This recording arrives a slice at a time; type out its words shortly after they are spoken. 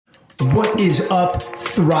What is up,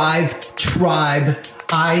 Thrive Tribe?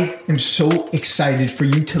 I am so excited for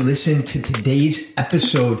you to listen to today's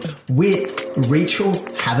episode with Rachel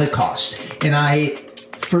Haverkost. And I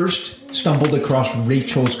first stumbled across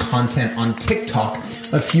Rachel's content on TikTok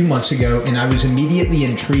a few months ago, and I was immediately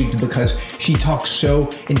intrigued because she talks so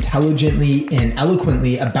intelligently and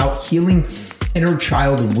eloquently about healing inner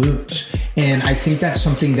child wounds. And I think that's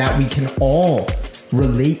something that we can all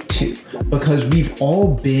relate to because we've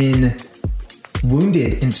all been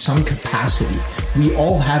wounded in some capacity. We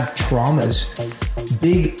all have traumas,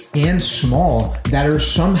 big and small, that are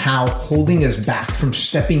somehow holding us back from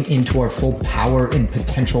stepping into our full power and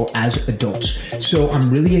potential as adults. So I'm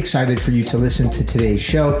really excited for you to listen to today's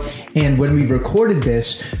show. And when we recorded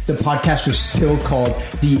this, the podcast was still called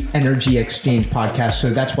the Energy Exchange Podcast.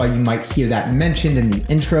 So that's why you might hear that mentioned in the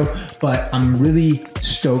intro, but I'm really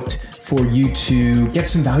stoked for you to get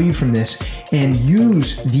some value from this and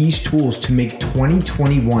use these tools to make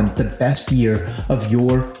 2021 the best year of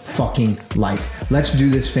your fucking life. Let's do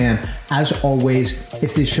this, fam. As always,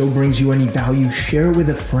 if this show brings you any value, share it with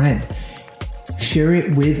a friend. Share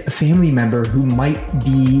it with a family member who might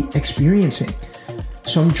be experiencing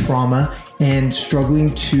some trauma and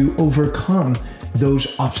struggling to overcome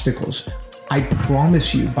those obstacles. I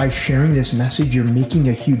promise you, by sharing this message, you're making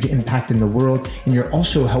a huge impact in the world, and you're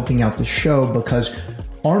also helping out the show because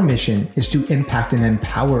our mission is to impact and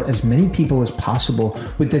empower as many people as possible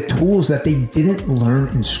with the tools that they didn't learn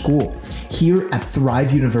in school. Here at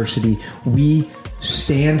Thrive University, we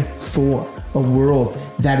stand for a world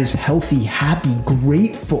that is healthy, happy,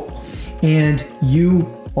 grateful, and you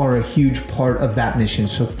are a huge part of that mission.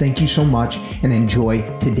 So thank you so much and enjoy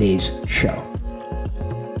today's show.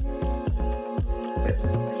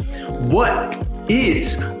 What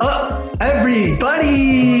is up,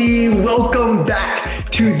 everybody? Welcome back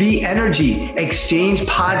to the Energy Exchange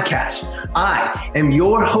Podcast. I am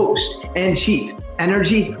your host and Chief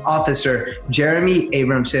Energy Officer, Jeremy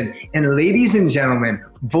Abramson. And ladies and gentlemen,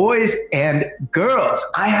 boys and girls,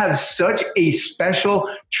 I have such a special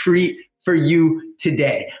treat for you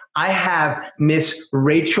today. I have Miss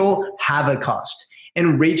Rachel Haverkost.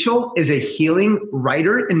 And Rachel is a healing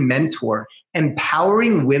writer and mentor,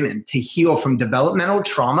 empowering women to heal from developmental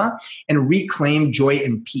trauma and reclaim joy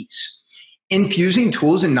and peace. Infusing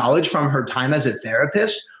tools and knowledge from her time as a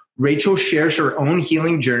therapist, Rachel shares her own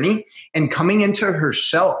healing journey and coming into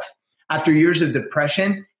herself after years of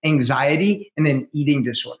depression, anxiety, and an eating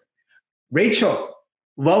disorder. Rachel,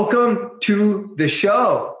 welcome to the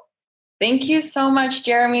show. Thank you so much,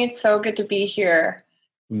 Jeremy. It's so good to be here.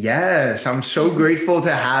 Yes, I'm so grateful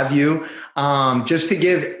to have you. Just to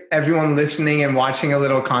give everyone listening and watching a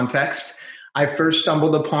little context, I first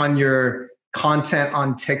stumbled upon your content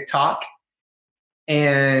on TikTok,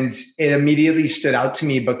 and it immediately stood out to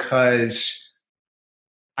me because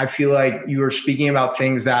I feel like you are speaking about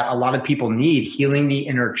things that a lot of people need, healing the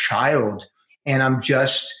inner child. And I'm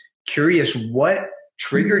just curious, what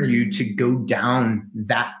triggered you to go down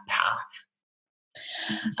that path?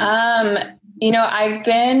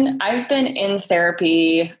 I've been in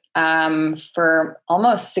therapy for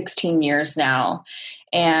almost 16 years now.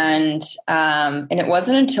 And it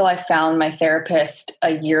wasn't until I found my therapist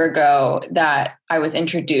a year ago that I was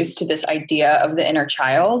introduced to this idea of the inner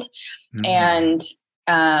child. Mm-hmm.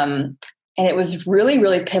 And it was really,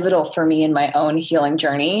 really pivotal for me in my own healing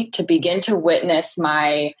journey to begin to witness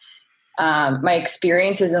my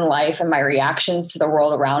experiences in life and my reactions to the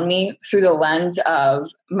world around me through the lens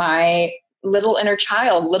of my little inner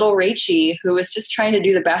child, little Rachie, who is just trying to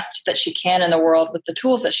do the best that she can in the world with the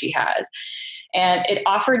tools that she had. And it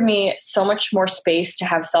offered me so much more space to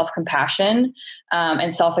have self-compassion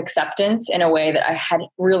and self-acceptance in a way that I had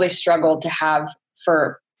really struggled to have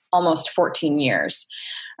for almost 14 years.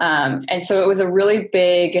 And so it was a really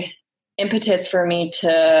big impetus for me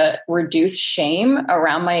to reduce shame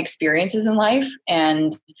around my experiences in life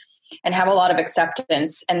and have a lot of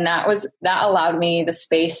acceptance. And that allowed me the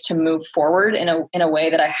space to move forward in a way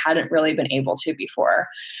that I hadn't really been able to before.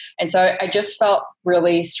 And so I just felt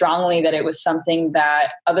really strongly that it was something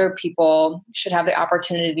that other people should have the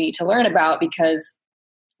opportunity to learn about, because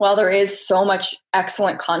while there is so much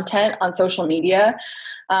excellent content on social media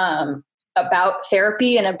about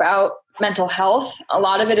therapy and about mental health, a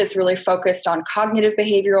lot of it is really focused on cognitive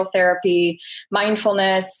behavioral therapy,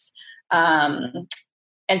 mindfulness,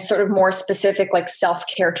 and sort of more specific like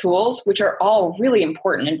self-care tools, which are all really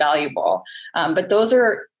important and valuable. But those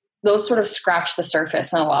sort of scratch the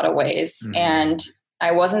surface in a lot of ways. Mm-hmm. And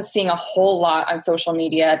I wasn't seeing a whole lot on social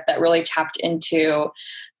media that really tapped into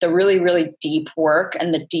the really, really deep work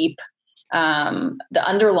and the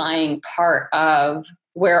underlying part of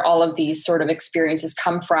where all of these sort of experiences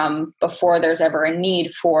come from before there's ever a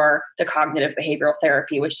need for the cognitive behavioral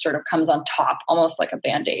therapy, which sort of comes on top, almost like a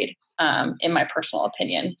Band-Aid, in my personal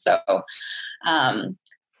opinion. So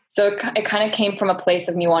it kind of came from a place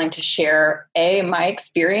of me wanting to share my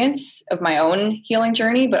experience of my own healing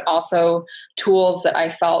journey, but also tools that I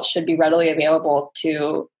felt should be readily available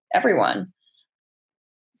to everyone.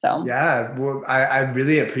 So yeah, well, I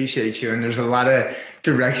really appreciate you. And there's a lot of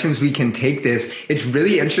directions we can take this. It's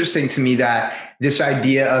really interesting to me that this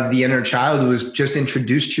idea of the inner child was just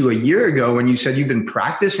introduced to you a year ago when you said you've been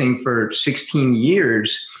practicing for 16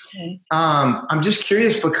 years. Okay. I'm just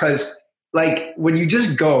curious because like when you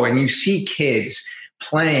just go and you see kids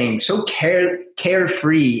playing so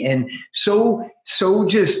carefree and so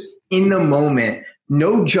just in the moment,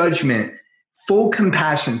 no judgment, full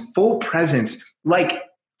compassion, full presence, like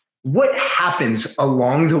what happens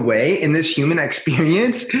along the way in this human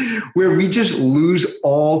experience where we just lose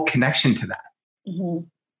all connection to that? Mm-hmm.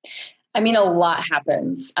 I mean, a lot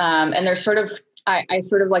happens. And there's sort of, I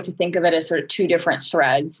sort of like to think of it as sort of two different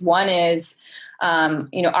threads. One is,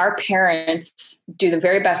 our parents do the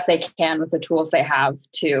very best they can with the tools they have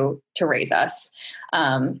to raise us.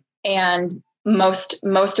 And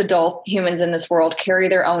most adult humans in this world carry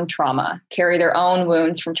their own trauma, carry their own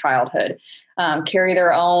wounds from childhood, carry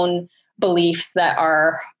their own beliefs that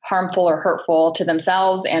are harmful or hurtful to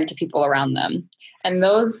themselves and to people around them. And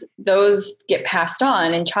those get passed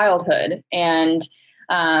on in childhood. And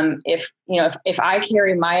if I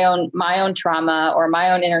carry my own trauma or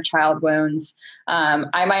my own inner child wounds,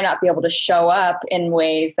 I might not be able to show up in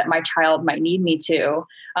ways that my child might need me to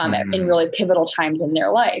in really pivotal times in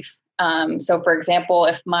their life. So for example,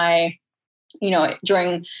 if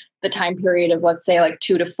during the time period of, let's say, like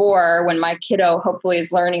 2 to 4, when my kiddo hopefully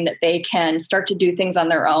is learning that they can start to do things on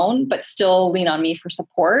their own, but still lean on me for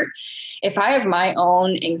support. If I have my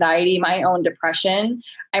own anxiety, my own depression,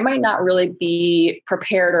 I might not really be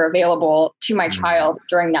prepared or available to my child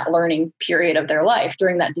during that learning period of their life,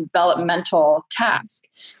 during that developmental task,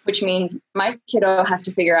 which means my kiddo has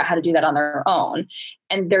to figure out how to do that on their own.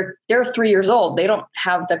 And they're 3 years old. They don't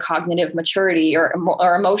have the cognitive maturity or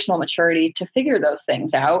emotional maturity to figure those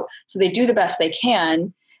things out. So they do the best they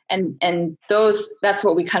can. And that's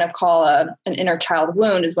what we kind of call an inner child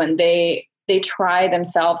wound, is when they try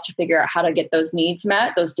themselves to figure out how to get those needs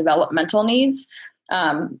met, those developmental needs.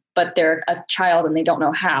 But they're a child and they don't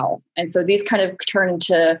know how. And so these kind of turn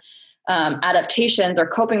into adaptations or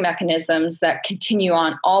coping mechanisms that continue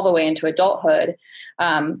on all the way into adulthood.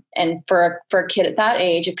 And for a kid at that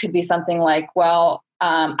age, it could be something like, well,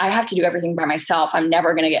 I have to do everything by myself. I'm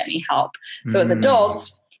never going to get any help. So as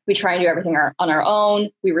adults, we try and do everything on our own.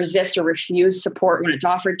 We resist or refuse support when it's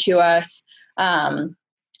offered to us.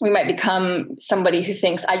 We might become somebody who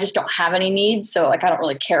thinks, I just don't have any needs. So like, I don't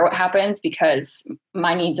really care what happens because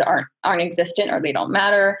my needs aren't existent or they don't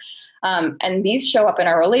matter. And these show up in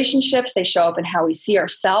our relationships. They show up in how we see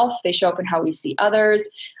ourselves. They show up in how we see others.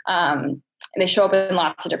 And they show up in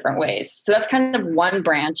lots of different ways. So that's kind of one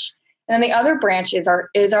branch. And then the other branch is our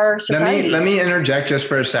society. Let me interject just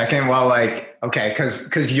for a second while okay,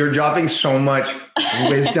 because you're dropping so much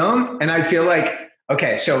wisdom. And I feel like,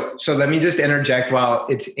 okay, so let me just interject while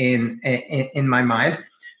it's in my mind.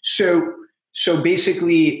 So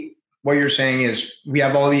basically what you're saying is we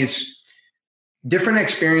have all these different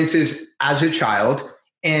experiences as a child,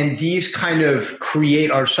 and these kind of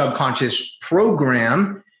create our subconscious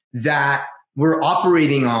program that we're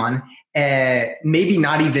operating on, maybe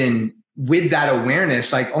not even with that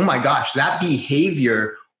awareness, like, oh my gosh, that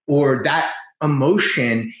behavior or that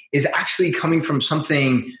emotion is actually coming from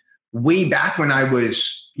something way back when I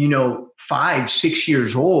was, 5, 6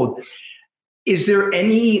 years old. Is there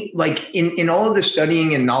any, like in all of the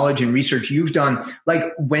studying and knowledge and research you've done, like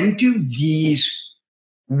when do these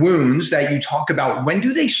wounds that you talk about, when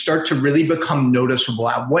do they start to really become noticeable?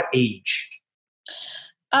 At what age?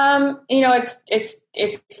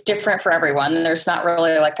 It's different for everyone. There's not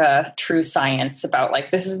really like a true science about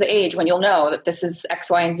like, this is the age when you'll know that this is X,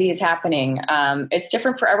 Y, and Z is happening. It's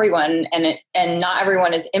different for everyone, and not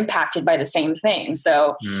everyone is impacted by the same thing.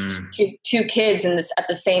 So two kids at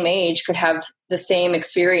the same age could have the same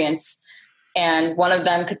experience, and one of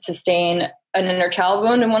them could sustain an inner child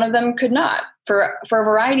wound and one of them could not for a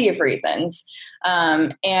variety of reasons.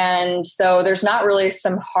 And so there's not really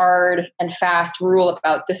some hard and fast rule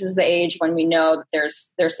about this is the age when we know that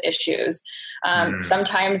there's issues.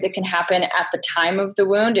 Sometimes it can happen at the time of the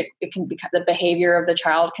wound. It can become, the behavior of the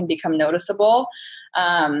child can become noticeable.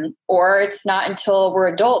 Or it's not until we're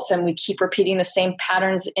adults and we keep repeating the same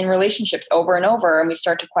patterns in relationships over and over. And we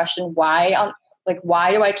start to question why like,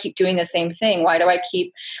 why do I keep doing the same thing? Why do I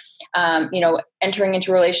keep, entering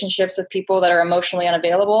into relationships with people that are emotionally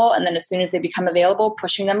unavailable? And then as soon as they become available,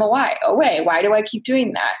 pushing them away. Why do I keep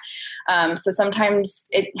doing that? So sometimes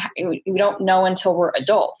we don't know until we're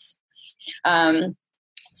adults.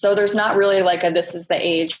 So there's not really like this is the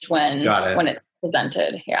age when it's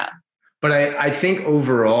presented. Yeah. But I think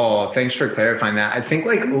overall, thanks for clarifying that. I think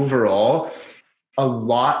like overall, a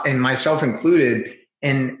lot, and myself included,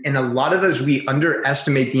 and a lot of us, we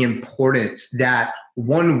underestimate the importance that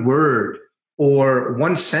one word or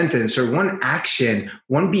one sentence or one action,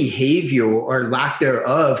 one behavior or lack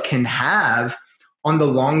thereof can have on the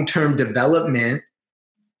long-term development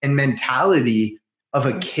and mentality of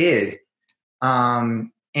a kid.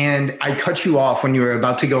 And I cut you off when you were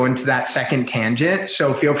about to go into that second tangent.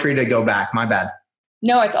 So feel free to go back. My bad.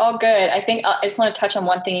 No, it's all good. I think I just want to touch on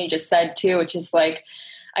one thing you just said too, which is like,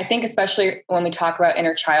 I think especially when we talk about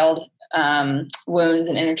inner child wounds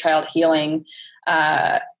and inner child healing,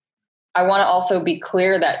 I want to also be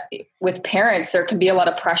clear that with parents, there can be a lot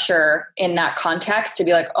of pressure in that context to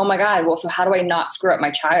be like, oh my God, well, so how do I not screw up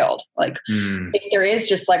my child? Like if there is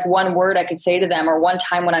just like one word I could say to them or one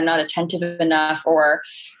time when I'm not attentive enough or,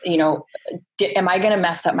 am I going to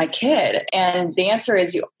mess up my kid? And the answer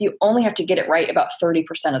is you only have to get it right about 30%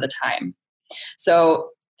 of the time.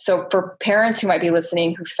 So for parents who might be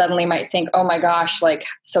listening, who suddenly might think, oh my gosh, like,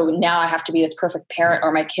 so now I have to be this perfect parent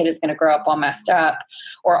or my kid is going to grow up all messed up,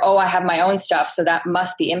 or, oh, I have my own stuff, so that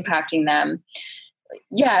must be impacting them.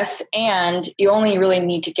 Yes. And you only really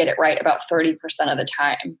need to get it right about 30% of the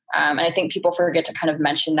time. And I think people forget to kind of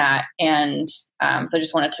mention that. And so I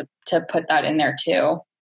just wanted to put that in there too.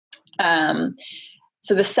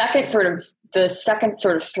 So the second sort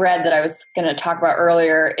of thread that I was going to talk about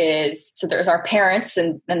earlier is, so there's our parents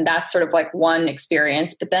and that's sort of like one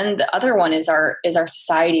experience, but then the other one is our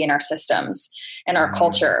society and our systems and our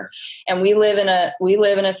culture. And we live in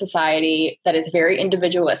a society that is very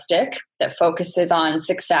individualistic, that focuses on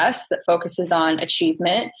success, that focuses on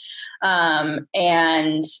achievement.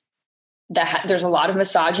 And that there's a lot of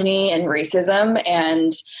misogyny and racism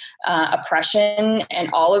and oppression, and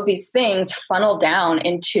all of these things funnel down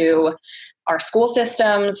into our school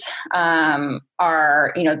systems, the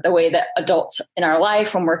way that adults in our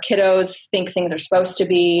life when we're kiddos think things are supposed to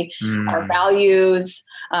be, our values,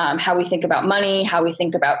 how we think about money, how we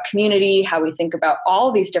think about community, how we think about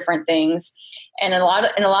all these different things. And in a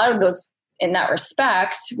lot of those, in that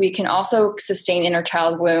respect, we can also sustain inner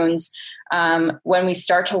child wounds when we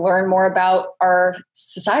start to learn more about our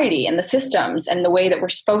society and the systems and the way that we're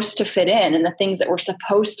supposed to fit in and the things that we're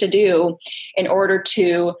supposed to do in order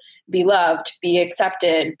to be loved, be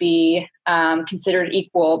accepted, be considered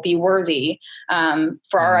equal, be worthy,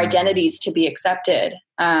 for our identities to be accepted.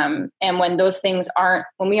 And when those things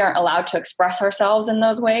when we aren't allowed to express ourselves in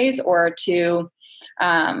those ways, or to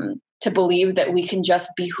believe that we can just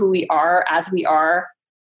be who we are as we are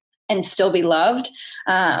and still be loved,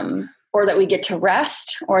 or that we get to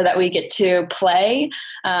rest, or that we get to play,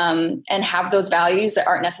 and have those values that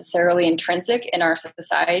aren't necessarily intrinsic in our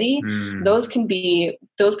society, those can be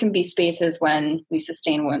spaces when we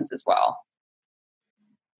sustain wounds as well.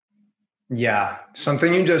 Yeah.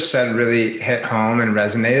 Something you just said really hit home and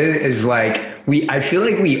resonated is like, I feel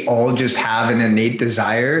like we all just have an innate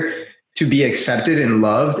desire to be accepted and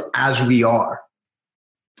loved as we are.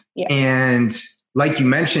 Yeah. And like you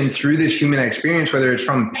mentioned, through this human experience, whether it's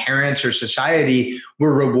from parents or society,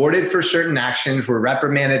 we're rewarded for certain actions, we're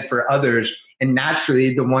reprimanded for others. And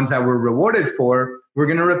naturally, the ones that we're rewarded for, we're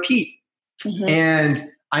going to repeat. Mm-hmm. And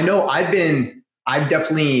I know I've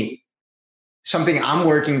definitely, something I'm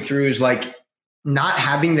working through is like not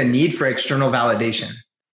having the need for external validation,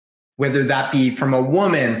 whether that be from a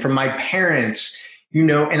woman, from my parents,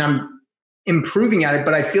 and I'm improving at it.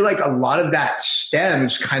 But I feel like a lot of that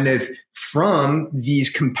stems kind of from these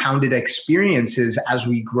compounded experiences as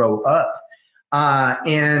we grow up.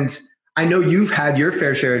 And I know you've had your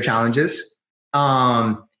fair share of challenges.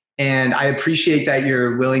 And I appreciate that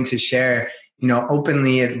you're willing to share,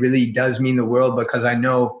 openly. It really does mean the world, because I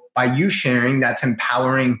know by you sharing, that's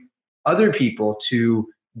empowering other people to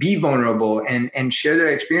be vulnerable and share their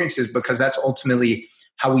experiences, because that's ultimately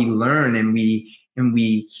how we learn and we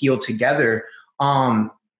heal together.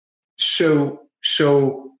 So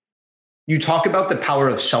you talk about the power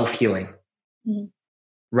of self-healing, mm-hmm.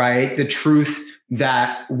 right? The truth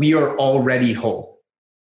that we are already whole.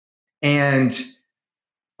 And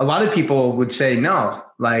a lot of people would say, no,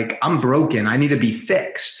 like I'm broken, I need to be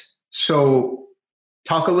fixed. So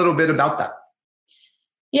talk a little bit about that.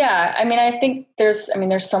 Yeah. I think there's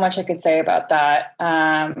so much I could say about that.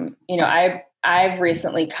 I've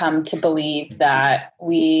recently come to believe that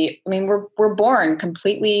we're born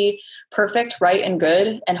completely perfect, right, and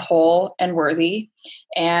good and whole and worthy.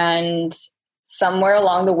 And somewhere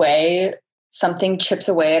along the way, something chips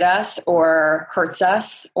away at us or hurts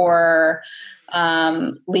us or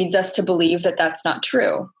leads us to believe that that's not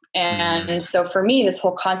true. And so for me, this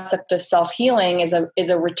whole concept of self-healing is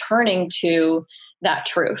a returning to that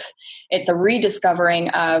truth. It's a rediscovering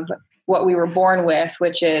of what we were born with,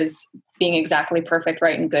 which is being exactly perfect,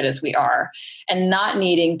 right, and good as we are, and not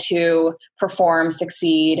needing to perform,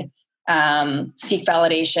 succeed, seek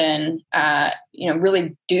validation,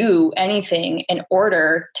 really do anything in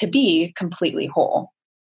order to be completely whole.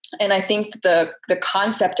 And I think the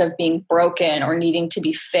concept of being broken or needing to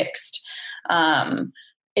be fixed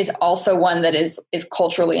is also one that is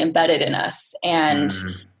culturally embedded in us. And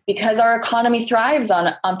because our economy thrives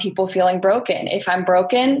on people feeling broken. If I'm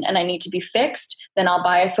broken and I need to be fixed, then I'll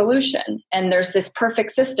buy a solution. And there's this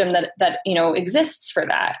perfect system that exists for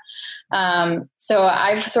that. So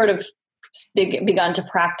I've sort of begun to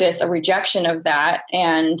practice a rejection of that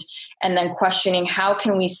and then questioning how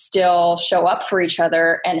can we still show up for each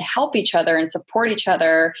other and help each other and support each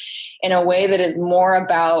other in a way that is more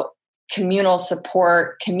about communal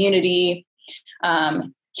support, community,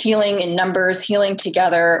 healing in numbers, healing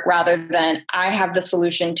together, rather than I have the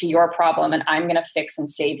solution to your problem and I'm going to fix and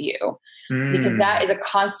save you. Because that is a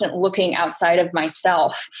constant looking outside of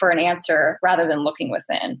myself for an answer rather than looking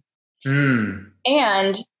within.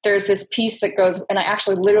 And there's this piece that goes, and I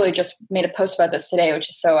actually literally just made a post about this today, which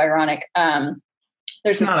is so ironic.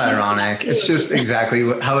 It's not ironic. It's just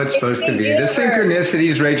exactly how it's supposed to be. The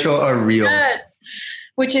synchronicities, Rachel, are real. Yes.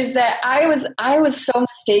 Which is that I was so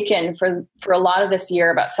mistaken for a lot of this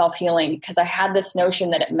year about self-healing because I had this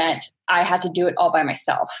notion that it meant I had to do it all by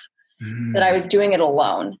myself, that I was doing it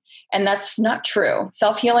alone. And that's not true.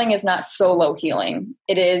 Self-healing is not solo healing.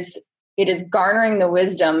 It is garnering the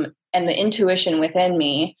wisdom and the intuition within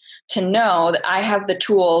me to know that I have the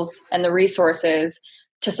tools and the resources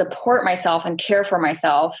to support myself and care for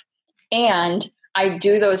myself. And I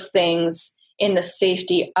do those things in the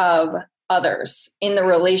safety of others, in the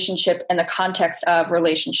relationship and the context of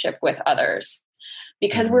relationship with others,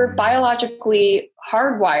 because we're biologically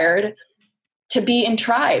hardwired to be in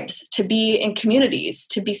tribes, to be in communities,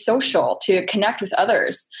 to be social, to connect with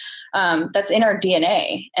others. That's in our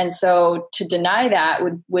DNA. And so to deny that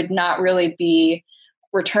would not really be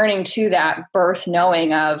returning to that birth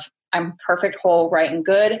knowing of I'm perfect, whole, right, and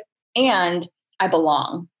good, and I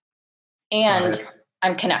belong, and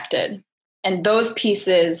I'm connected. And those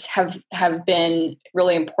pieces have been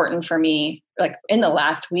really important for me, like in the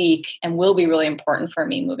last week, and will be really important for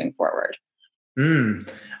me moving forward.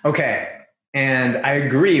 Okay. And I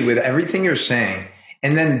agree with everything you're saying.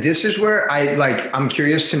 And then this is where I'm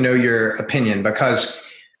curious to know your opinion, because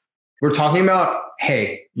we're talking about,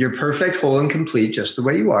 hey, you're perfect, whole, and complete, just the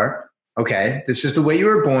way you are. Okay. This is the way you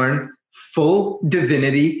were born, full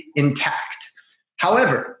divinity intact.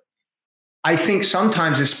 However, I think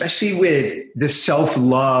sometimes, especially with the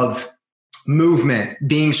self-love movement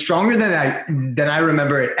being stronger than I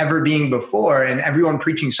remember it ever being before, and everyone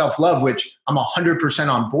preaching self-love, which I'm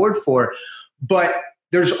 100% on board for, but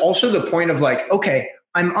there's also the point of like, okay,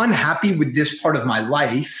 I'm unhappy with this part of my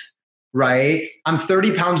life, right? I'm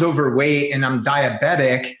 30 pounds overweight and I'm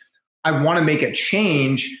diabetic. I want to make a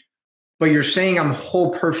change, but you're saying I'm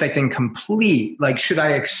whole, perfect, and complete. Like, should I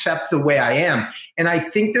accept the way I am? And I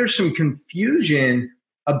think there's some confusion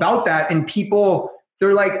about that. And people,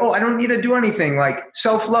 they're like, oh, I don't need to do anything. Like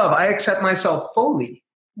self-love, I accept myself fully.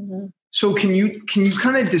 So can you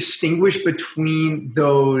kind of distinguish between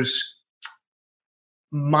those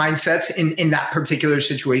mindsets in that particular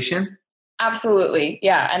situation? Absolutely.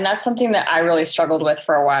 Yeah. And that's something that I really struggled with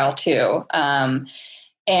for a while too.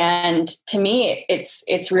 And to me,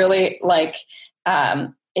 it's really like,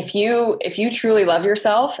 if you truly love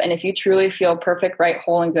yourself and if you truly feel perfect, right,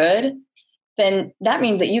 whole, and good, then that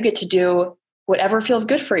means that you get to do whatever feels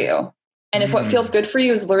good for you. And if what feels good for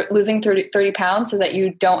you is losing 30 pounds so that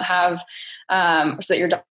you don't have, so that your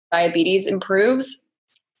diabetes improves,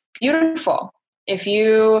 beautiful. If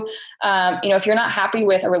you, if you're not happy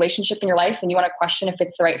with a relationship in your life and you want to question if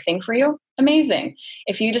it's the right thing for you, amazing.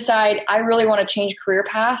 If you decide I really want to change career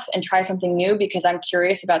paths and try something new because I'm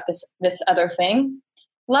curious about this other thing,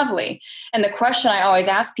 lovely. And the question I always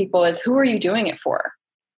ask people is, who are you doing it for?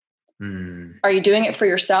 Are you doing it for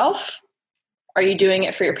yourself? Are you doing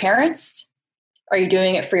it for your parents? Are you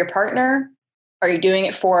doing it for your partner? Are you doing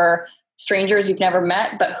it for strangers you've never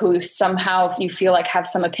met, but who somehow you feel like have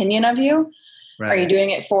some opinion of you? Are you doing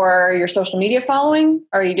it for your social media following?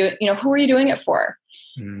 Are you doing, who are you doing it for?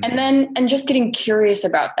 And just getting curious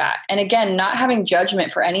about that. And again, not having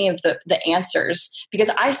judgment for any of the answers, because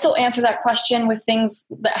I still answer that question with things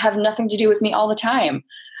that have nothing to do with me all the time.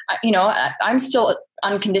 I'm still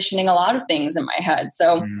unconditioning a lot of things in my head.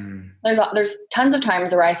 So there's tons of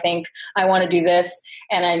times where I think I want to do this.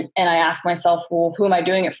 And I ask myself, well, who am I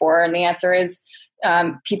doing it for? And the answer is,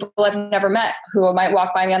 people I've never met who might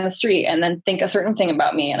walk by me on the street and then think a certain thing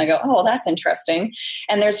about me. And I go, oh, well, that's interesting.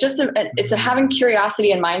 And there's just it's having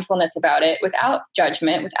curiosity and mindfulness about it without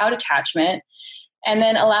judgment, without attachment. And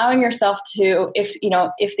then allowing yourself to,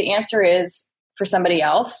 if the answer is for somebody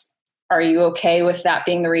else, are you okay with that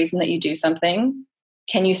being the reason that you do something?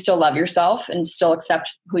 Can you still love yourself and still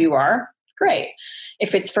accept who you are? Great.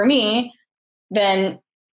 If it's for me, then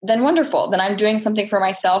wonderful. Then I'm doing something for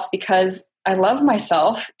myself because I love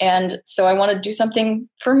myself. And so I want to do something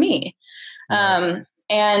for me.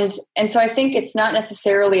 And so I think it's not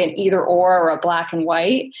necessarily an either or a black and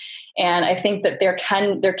white. And I think that there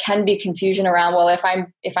can be confusion around, well, if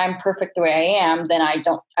I'm perfect the way I am, then I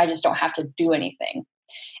just don't have to do anything.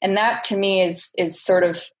 And that to me is sort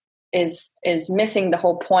of is missing the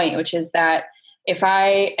whole point, which is that if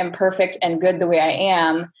I am perfect and good the way I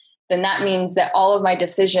am, then that means that all of my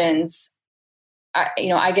decisions,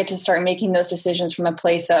 I get to start making those decisions from a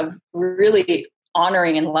place of really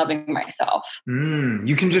honoring and loving myself.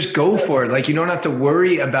 You can just go for it. Like, you don't have to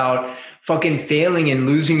worry about fucking failing and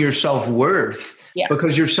losing your self-worth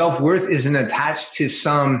because your self-worth isn't attached to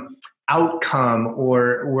some outcome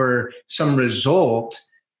or some result.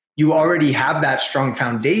 You already have that strong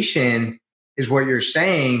foundation is what you're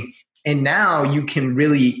saying. And now you can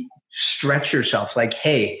really stretch yourself like,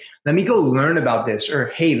 hey, let me go learn about this, or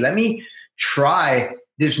hey, let me try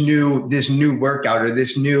this new workout or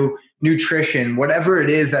this new nutrition, whatever it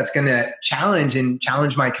is that's going to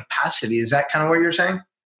challenge my capacity. Is that kind of what you're saying?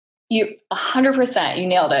 You 100%. You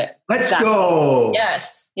nailed it. Let's go.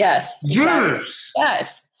 Yes. Exactly.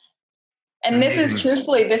 Yes. And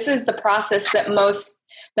Amazing. This is the process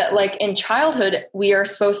that like in childhood, we are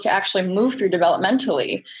supposed to actually move through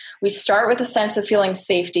developmentally. We start with a sense of feeling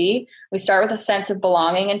safety. We start with a sense of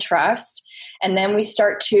belonging and trust. And then we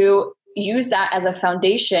start to use that as a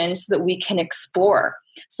foundation so that we can explore,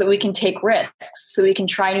 so that we can take risks, so we can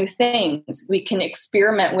try new things. We can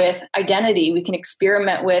experiment with identity. We can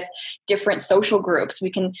experiment with different social groups.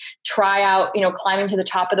 We can try out, climbing to the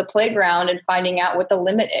top of the playground and finding out what the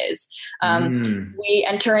limit is. We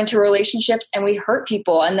enter into relationships and we hurt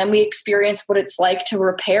people, and then we experience what it's like to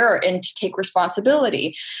repair and to take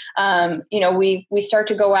responsibility. We start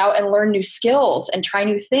to go out and learn new skills and try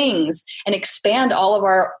new things and expand all of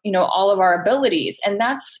our abilities. And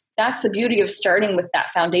that's the beauty of starting with that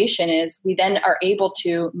foundation, is we then are able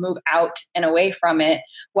to move out and away from it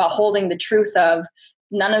while holding the truth of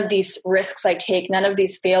none of these risks I take, none of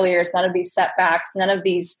these failures, none of these setbacks, none of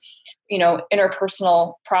these,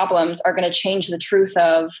 interpersonal problems are going to change the truth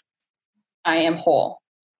of I am whole.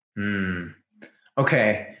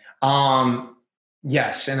 Okay.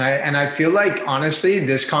 Yes. And I feel like, honestly,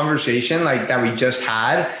 this conversation like that we just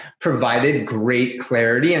had provided great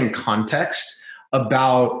clarity and context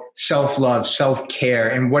about self-love, self-care,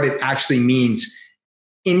 and what it actually means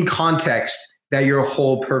in context that you're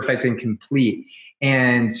whole, perfect, and complete.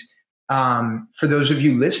 And for those of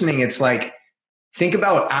you listening, it's like, think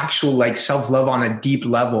about actual like self-love on a deep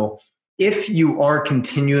level. If you are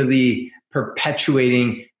continually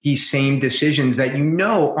perpetuating these same decisions that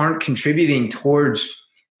aren't contributing towards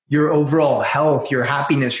your overall health, your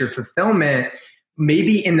happiness, your fulfillment,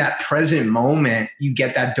 maybe in that present moment, you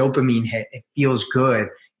get that dopamine hit. It feels good.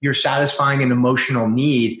 You're satisfying an emotional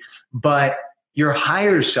need, but your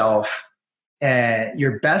higher self,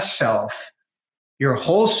 your best self, your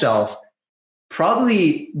whole self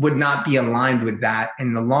probably would not be aligned with that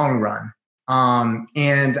in the long run.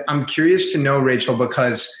 And I'm curious to know, Rachel,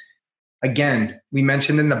 because again, we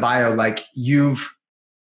mentioned in the bio, like you've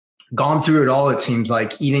gone through it all. It seems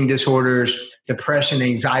like eating disorders, depression,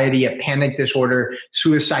 anxiety, a panic disorder,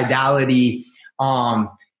 suicidality,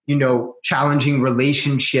 challenging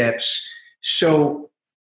relationships. So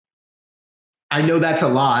I know that's a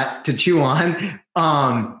lot to chew on.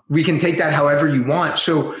 We can take that however you want.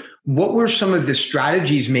 So what were some of the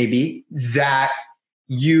strategies maybe that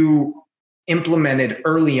you implemented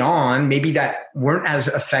early on, maybe that weren't as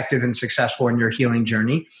effective and successful in your healing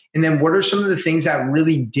journey? And then what are some of the things that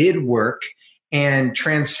really did work and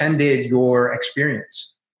transcended your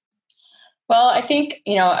experience? Well, I think,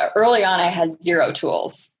 early on I had zero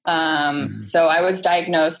tools. So I was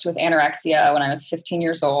diagnosed with anorexia when I was 15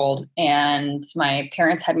 years old, and my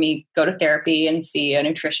parents had me go to therapy and see a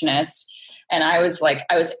nutritionist. And I was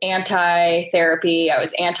anti-therapy. I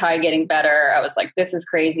was anti getting better. I was like, this is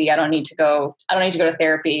crazy. I don't need to go to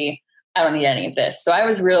therapy. I don't need any of this. So I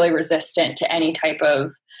was really resistant to any type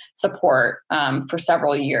of support for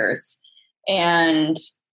several years. And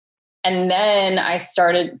then I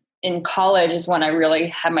started in college is when I really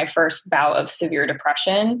had my first bout of severe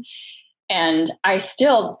depression. And I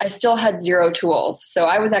still had zero tools. So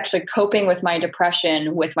I was actually coping with my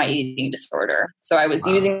depression with my eating disorder. So I was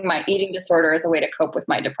using my eating disorder as a way to cope with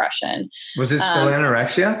my depression. Was it still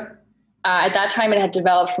anorexia? At that time, it had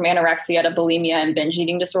developed from anorexia to bulimia and binge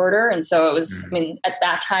eating disorder. And so it was, at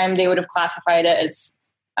that time, they would have classified it as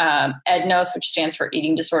EDNOS, which stands for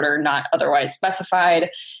eating disorder not otherwise specified.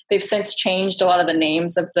 They've since changed a lot of the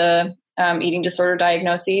names of the eating disorder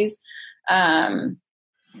diagnoses. And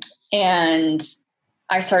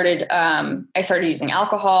I started using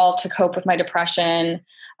alcohol to cope with my depression.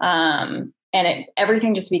 And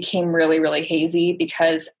everything just became really, really hazy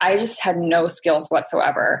because I just had no skills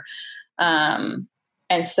whatsoever. And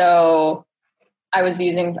so I was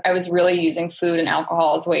really using food and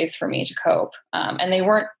alcohol as ways for me to cope. And they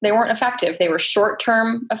weren't effective. They were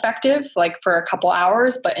short-term effective, like for a couple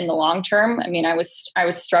hours, but in the long term, I was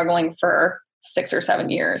struggling for 6 or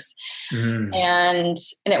 7 years. And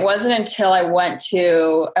it wasn't until I went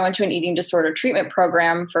to an eating disorder treatment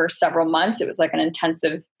program for several months. It was like an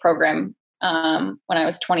intensive program, when I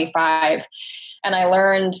was 25, and I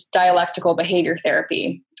learned dialectical behavior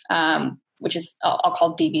therapy, which is I'll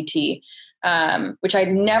call DBT. Which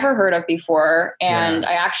I'd never heard of before. And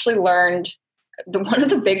I actually learned one of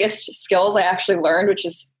the biggest skills I actually learned,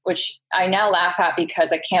 which I now laugh at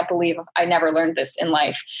because I can't believe I never learned this in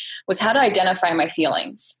life, was how to identify my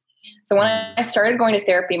feelings. So when I started going to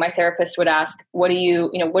therapy, my therapist would ask, what are you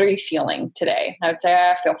feeling today? And I would say,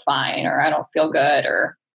 I feel fine, or I don't feel good,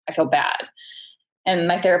 or I feel bad. And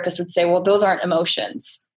my therapist would say, well, those aren't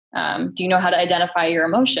emotions. Do you know how to identify your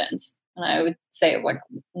emotions? And I would say, like,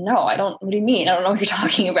 no, I don't. What do you mean? I don't know what you're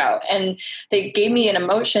talking about. And they gave me an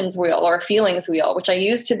emotions wheel or a feelings wheel, which I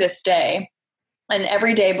use to this day. And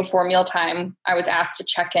every day before mealtime, I was asked to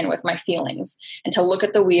check in with my feelings and to look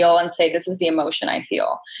at the wheel and say, this is the emotion I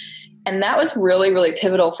feel. And that was really, really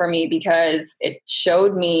pivotal for me because it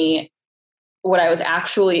showed me what I was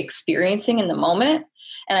actually experiencing in the moment.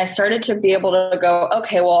 And I started to be able to go,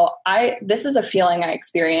 okay, well, this is a feeling I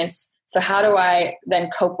experience. So how do I then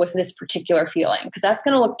cope with this particular feeling? Because that's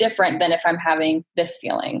going to look different than if I'm having this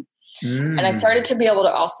feeling. And I started to be able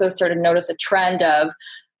to also sort of notice a trend of,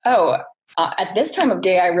 at this time of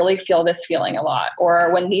day, I really feel this feeling a lot.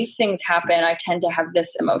 Or when these things happen, I tend to have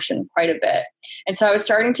this emotion quite a bit. And so I was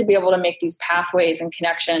starting to be able to make these pathways and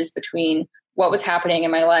connections between what was happening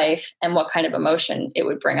in my life and what kind of emotion it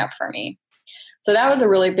would bring up for me. So that was a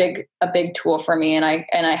big tool for me. And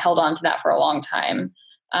I held on to that for a long time.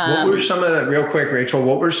 What were some of the, real quick, Rachel,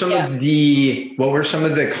 what were some of the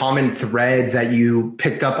common threads that you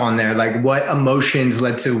picked up on there? Like what emotions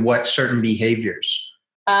led to what certain behaviors?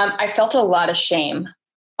 I felt a lot of shame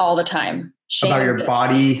all the time. Shame about your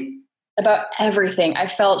body? About everything. I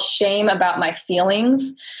felt shame about my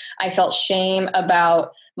feelings. I felt shame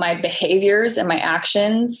about my behaviors and my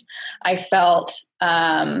actions. I felt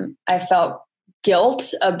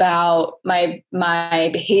guilt about my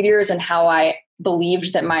behaviors and how I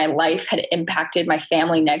believed that my life had impacted my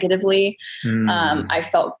family negatively. I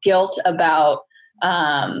felt guilt about,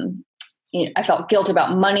 I felt guilt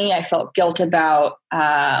about money. I felt guilt about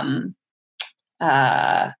my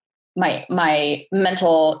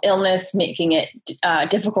mental illness, making it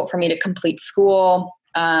difficult for me to complete school.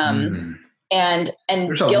 And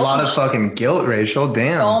there's a lot of fucking guilt, Rachel.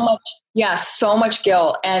 Damn. So much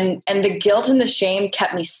guilt. And the guilt and the shame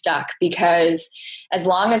kept me stuck because as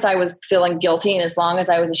long as I was feeling guilty and as long as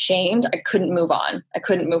I was ashamed, I couldn't move on. I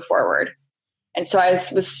couldn't move forward. And so I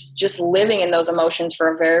was just living in those emotions for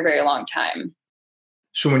a very, very long time.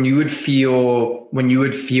 So when you would feel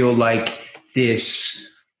like this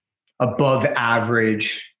above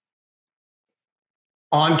average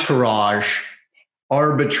arbitrage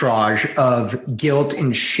of guilt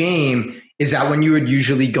and shame, is that when you would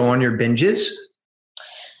usually go on your binges?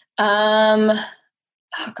 Oh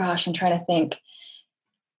gosh, I'm trying to think.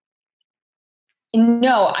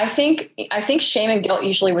 No, I think shame and guilt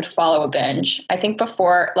usually would follow a binge. I think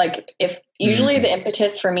before, usually the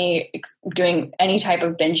impetus for me doing any type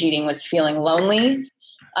of binge eating was feeling lonely,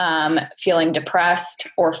 feeling depressed,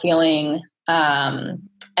 or feeling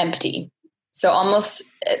empty. So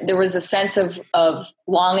almost there was a sense of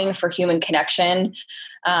longing for human connection,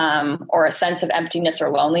 or a sense of emptiness or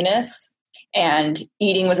loneliness. And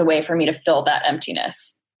eating was a way for me to fill that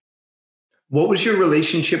emptiness. What was your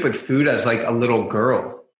relationship with food as like a little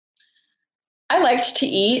girl? I liked to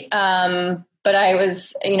eat, but I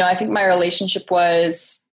was, I think my relationship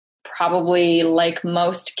was probably like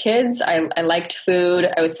most kids. I liked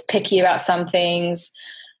food. I was picky about some things.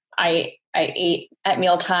 I ate at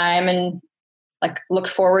mealtime and like looked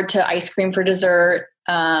forward to ice cream for dessert.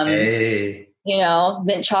 Hey.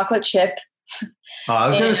 Mint chocolate chip. Oh, I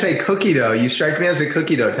was going to say cookie dough. You strike me as a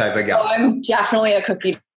cookie dough type of guy. Oh, I'm definitely a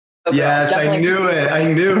cookie dough. Yes, definitely.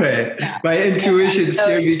 I knew it. Yeah. My intuition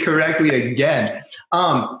steered me correctly again.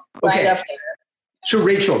 Okay. So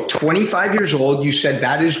Rachel, 25 years old, you said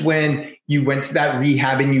that is when you went to that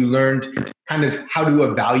rehab and you learned kind of how to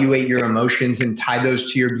evaluate your emotions and tie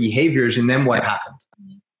those to your behaviors. And then what happened?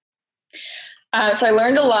 So I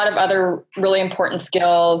learned a lot of other really important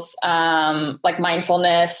skills, like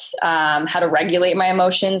mindfulness, how to regulate my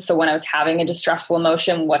emotions. So when I was having a distressful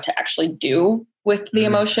emotion, what to actually do with the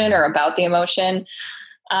emotion or about the emotion.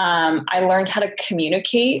 I learned how to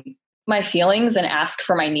communicate my feelings and ask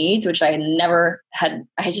for my needs, which I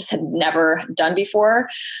just had never done before.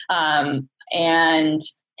 And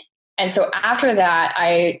so after that,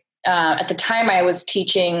 at the time I was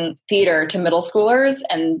teaching theater to middle schoolers,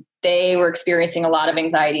 and they were experiencing a lot of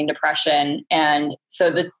anxiety and depression. And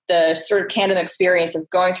so the sort of tandem experience of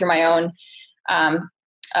going through my own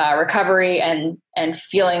recovery and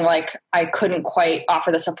feeling like I couldn't quite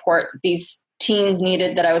offer the support that these teens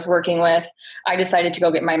needed that I was working with, I decided to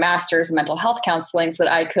go get my master's in mental health counseling so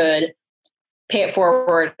that I could pay it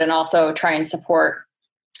forward and also try and support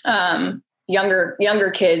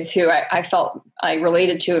younger kids who I felt I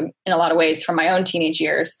related to in a lot of ways from my own teenage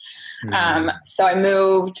years. So I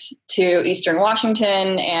moved to Eastern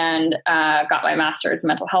Washington and got my master's in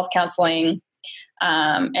mental health counseling.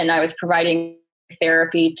 And I was providing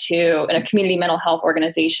therapy in a community mental health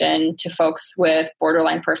organization to folks with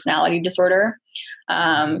borderline personality disorder.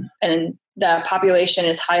 And the population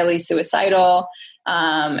is highly suicidal.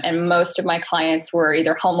 And most of my clients were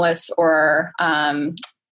either homeless or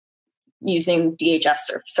using DHS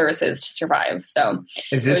services to survive. So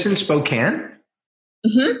is this in Spokane?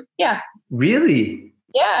 Mm-hmm. Yeah. Really?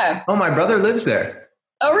 Yeah. Oh, my brother lives there.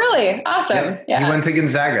 Oh, really? Awesome. Yeah. He went to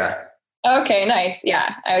Gonzaga. Okay, nice.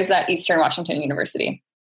 Yeah. I was at Eastern Washington University.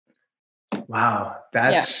 Wow.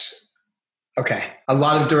 That's okay. A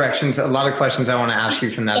lot of directions, a lot of questions I want to ask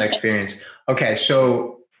you from that experience. Okay.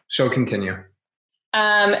 So continue.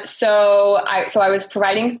 So I was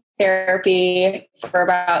providing therapy for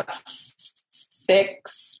about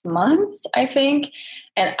 6 months, I think.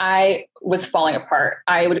 And I was falling apart.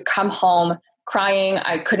 I would come home crying.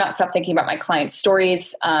 I could not stop thinking about my clients'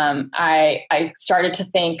 stories. I started to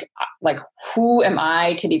think, like, who am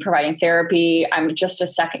I to be providing therapy? I'm just a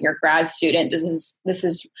second-year grad student. This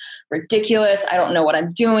is ridiculous. I don't know what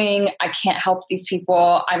I'm doing. I can't help these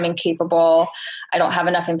people. I'm incapable. I don't have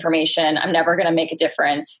enough information. I'm never going to make a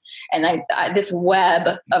difference. And this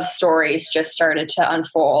web of stories just started to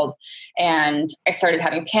unfold. And I started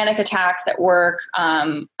having panic attacks at work.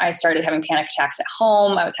 I started having panic attacks at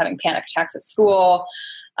home. I was having panic attacks at school.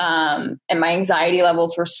 And my anxiety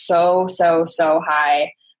levels were so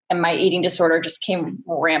high. And my eating disorder just came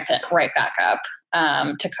rampant right back up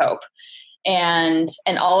to cope. And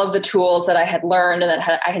all of the tools that I had learned and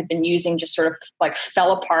that I had been using just sort of like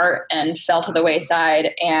fell apart and fell to the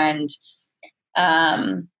wayside. And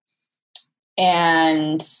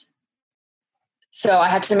so I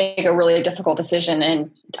had to make a really difficult decision,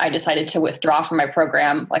 and I decided to withdraw from my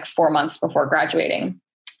program like 4 months before graduating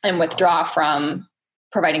and withdraw from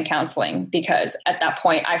providing counseling, because at that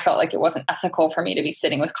point I felt like it wasn't ethical for me to be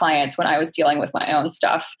sitting with clients when I was dealing with my own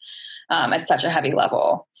stuff at such a heavy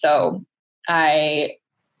level. So I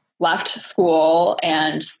left school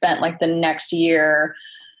and spent like the next year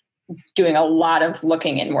doing a lot of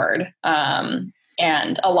looking inward,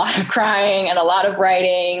 and a lot of crying and a lot of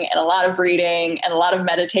writing and a lot of reading and a lot of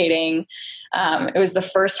meditating. It was the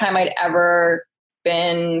first time I'd ever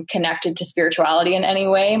been connected to spirituality in any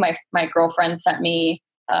way. My girlfriend sent me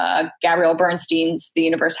Gabrielle Bernstein's The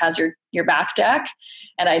Universe Has Your Back deck.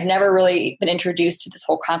 And I'd never really been introduced to this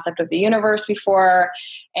whole concept of the universe before.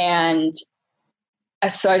 And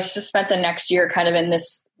so I just spent the next year kind of in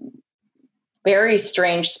this very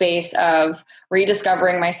strange space of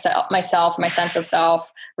rediscovering myself, my sense of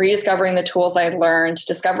self, rediscovering the tools I had learned,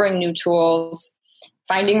 discovering new tools,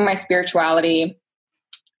 finding my spirituality.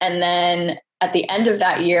 And then at the end of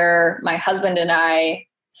that year, my husband and I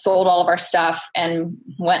sold all of our stuff and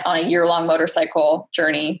went on a year-long motorcycle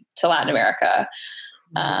journey to Latin America.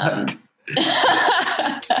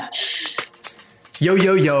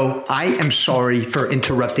 Yo, I am sorry for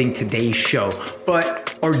interrupting today's show,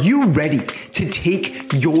 but are you ready to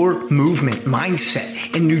take your movement,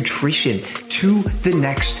 mindset, and nutrition to the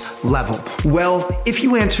next level? Well, if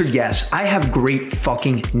you answered yes, I have great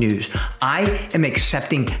fucking news. I am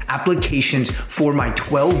accepting applications for my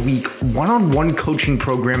 12-week one-on-one coaching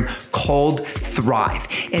program called Thrive.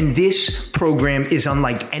 And this program is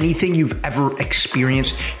unlike anything you've ever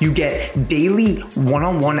experienced. You get daily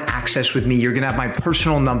one-on-one access with me. You're going to have my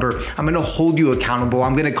personal number. I'm going to hold you accountable.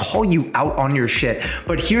 I'm going to call you out on your shit.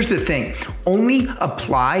 But here's the thing. Only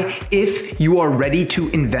apply if you are ready to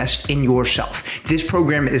invest in yourself. This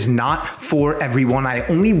program is not for everyone. I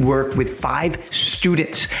only work with 5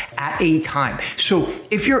 students at a time. So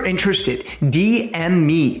if you're interested, DM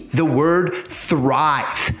me the word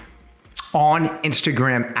Thrive on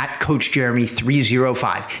Instagram at Coach Jeremy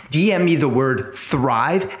 305. DM me the word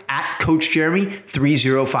Thrive at Coach Jeremy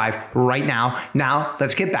 305 right now. Now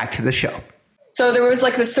let's get back to the show. So there was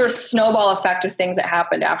like this sort of snowball effect of things that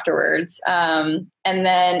happened afterwards. And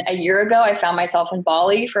then a year ago, I found myself in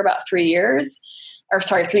Bali for about 3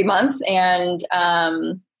 months,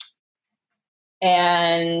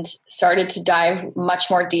 and started to dive much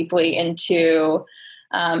more deeply into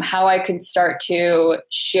how I could start to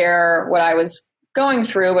share what I was going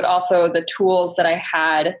through, but also the tools that I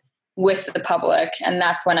had with the public. And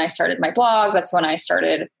that's when I started my blog. That's when I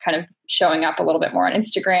started kind of showing up a little bit more on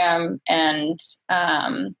Instagram. And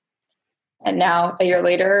now a year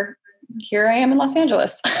later, here I am in Los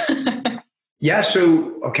Angeles. Yeah.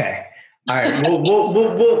 So, okay. All right.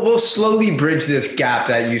 We'll slowly bridge this gap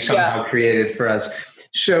that you somehow created for us.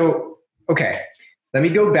 So, okay. Let me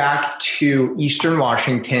go back to Eastern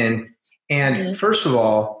Washington. And first of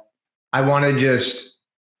all, I want to just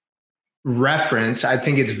reference, I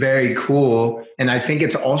think it's very cool. And I think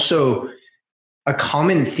it's also a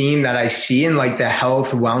common theme that I see in like the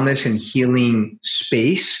health, wellness, and healing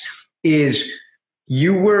space is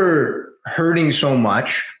you were hurting so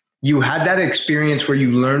much. You had that experience where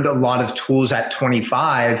you learned a lot of tools at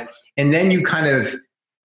 25, and then you kind of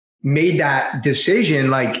made that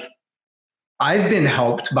decision like, I've been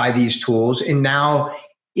helped by these tools, and now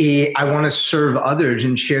I want to serve others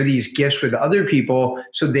and share these gifts with other people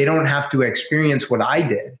so they don't have to experience what I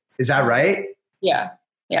did. Is that right? Yeah.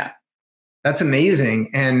 That's amazing.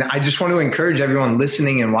 And I just want to encourage everyone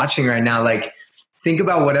listening and watching right now, like, think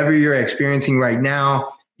about whatever you're experiencing right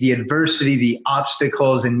now, the adversity, the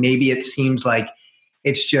obstacles, and maybe it seems like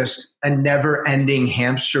it's just a never ending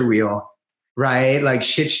hamster wheel, right? Like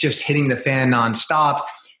shit's just hitting the fan nonstop,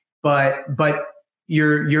 but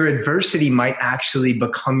your adversity might actually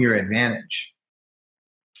become your advantage.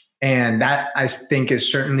 And that I think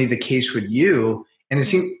is certainly the case with you. And it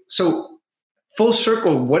seems so full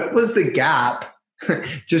circle. What was the gap?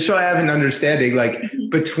 Just so I have an understanding, like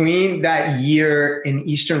between that year in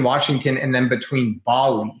Eastern Washington and then between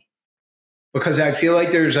Bali, because I feel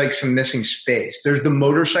like there's like some missing space. There's the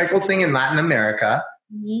motorcycle thing in Latin America.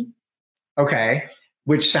 Mm-hmm. Okay.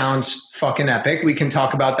 Which sounds fucking epic. We can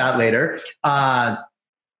talk about that later.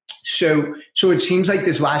 So it seems like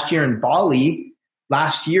this last year in Bali,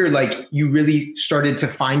 like you really started to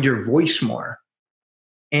find your voice more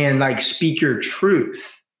and like speak your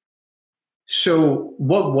truth. So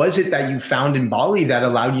what was it that you found in Bali that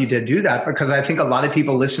allowed you to do that? Because I think a lot of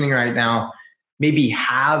people listening right now maybe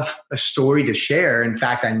have a story to share. In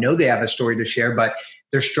fact, I know they have a story to share, but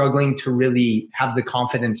they're struggling to really have the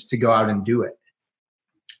confidence to go out and do it.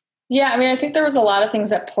 Yeah, I mean, I think there was a lot of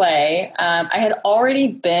things at play. I had already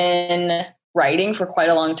been writing for quite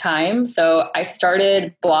a long time. So I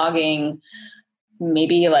started blogging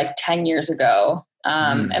maybe like 10 years ago.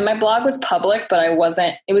 And my blog was public, but that was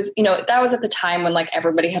at the time when like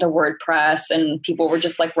everybody had a WordPress and people were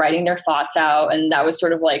just like writing their thoughts out. And that was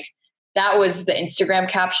sort of like, that was the Instagram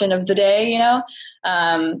caption of the day,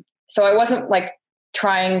 So I wasn't like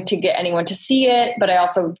trying to get anyone to see it, but I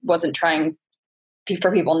also wasn't trying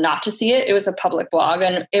for people not to see it. It was a public blog,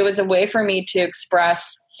 and it was a way for me to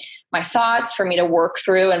express my thoughts, for me to work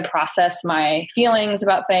through and process my feelings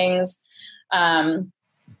about things.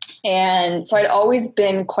 And so I'd always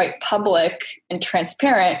been quite public and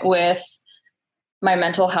transparent with my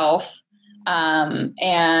mental health,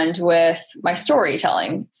 and with my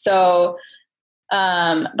storytelling. So,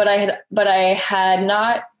 but I had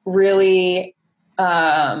not really,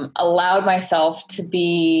 allowed myself to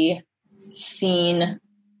be seen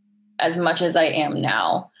as much as I am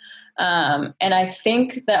now. And I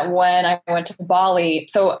think that when I went to Bali,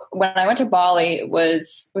 it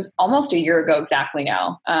was almost a year ago exactly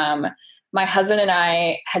now. My husband and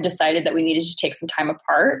I had decided that we needed to take some time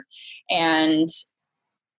apart, and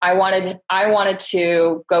I wanted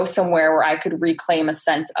to go somewhere where I could reclaim a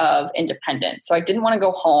sense of independence. So I didn't want to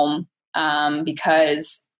go home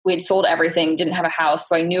because we had sold everything, didn't have a house.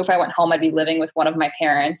 So I knew if I went home, I'd be living with one of my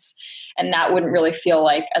parents. And that wouldn't really feel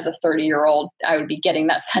like, as a 30-year-old, I would be getting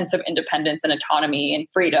that sense of independence and autonomy and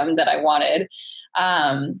freedom that I wanted.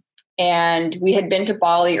 And we had been to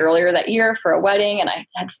Bali earlier that year for a wedding, and I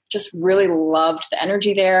had just really loved the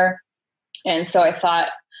energy there. And so I thought,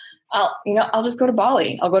 I'll just go to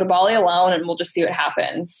Bali. I'll go to Bali alone, and we'll just see what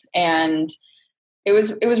happens. And it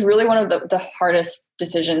was really one of the hardest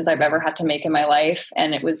decisions I've ever had to make in my life.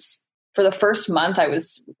 And it was, for the first month, I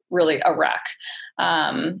was really a wreck,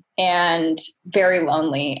 and very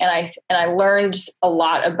lonely. And I learned a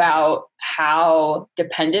lot about how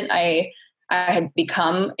dependent I had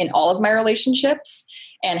become in all of my relationships,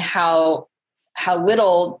 and how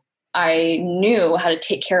little I knew how to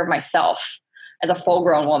take care of myself as a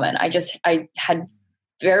full-grown woman. I had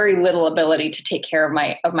very little ability to take care of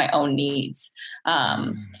my own needs.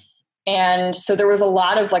 And so there was a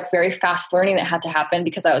lot of very fast learning that had to happen,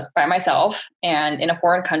 because I was by myself and in a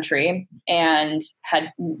foreign country and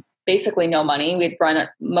had basically no money. We'd run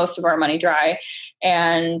most of our money dry.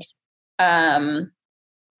 And I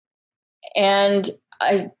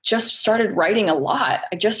just started writing a lot.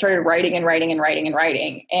 I just started writing and writing and writing and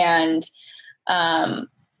writing. And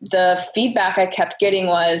the feedback I kept getting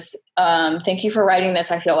was, thank you for writing this.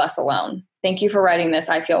 I feel less alone. Thank you for writing this.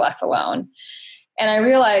 I feel less alone. And I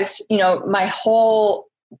realized, for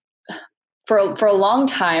a long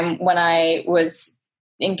time, when I was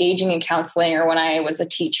engaging in counseling, or when I was a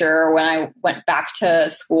teacher, or when I went back to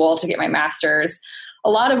school to get my master's, a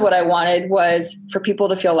lot of what I wanted was for people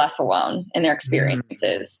to feel less alone in their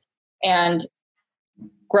experiences. And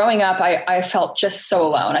growing up, I felt just so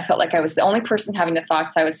alone. I felt like I was the only person having the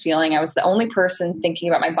thoughts I was feeling. I was the only person thinking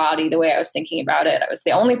about my body the way I was thinking about it. I was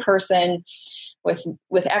the only person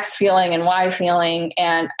with X feeling and Y feeling.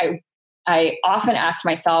 And I often asked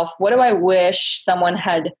myself, what do I wish someone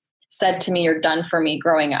had said to me or done for me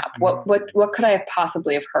growing up? What could I have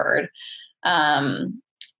possibly have heard? And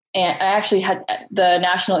I actually had the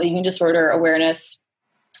National Eating Disorder Awareness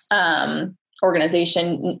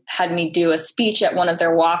organization had me do a speech at one of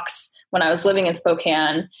their walks when I was living in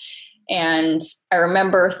Spokane. And I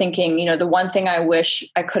remember thinking, the one thing I wish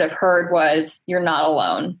I could have heard was, you're not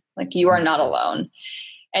alone. You are not alone.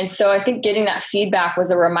 And so I think getting that feedback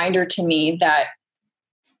was a reminder to me that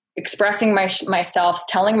expressing myself,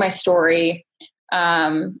 telling my story,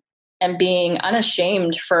 and being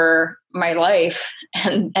unashamed for my life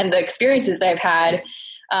and the experiences I've had,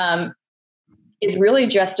 is really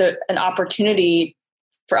just an opportunity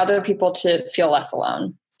for other people to feel less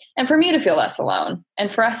alone, and for me to feel less alone,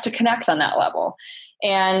 and for us to connect on that level.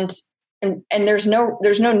 And there's no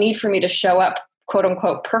need for me to show up, quote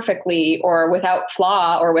unquote, perfectly, or without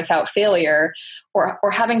flaw, or without failure,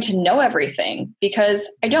 or having to know everything, because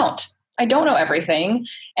I don't know everything.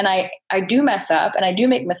 And I do mess up, and I do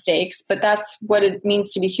make mistakes, but that's what it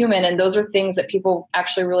means to be human. And those are things that people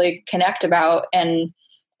actually really connect about and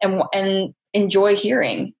enjoy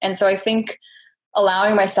hearing. And so I think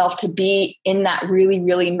allowing myself to be in that really,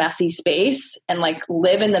 really messy space, and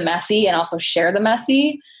live in the messy and also share the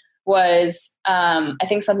messy, was, I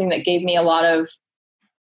think, something that gave me a lot of,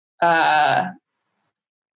 I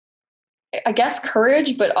guess,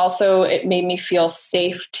 courage, but also it made me feel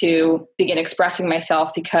safe to begin expressing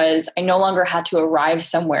myself, because I no longer had to arrive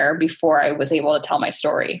somewhere before I was able to tell my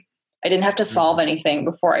story. I didn't have to solve anything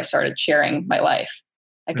before I started sharing my life.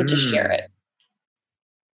 I could just share it.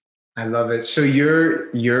 I love it. So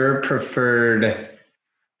your preferred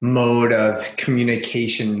mode of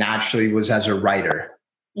communication naturally was as a writer.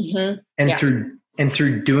 Mm-hmm. And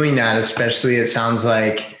through doing that, especially, it sounds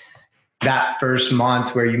like that first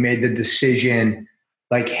month where you made the decision,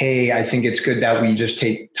 hey, I think it's good that we just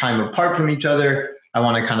take time apart from each other. I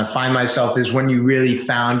want to kind of find myself, is when you really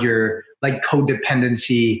found your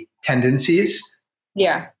codependency tendencies.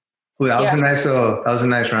 Yeah. Ooh, that was a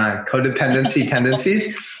nice rhyme. Codependency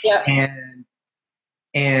tendencies. Yeah.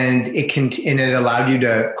 And it allowed you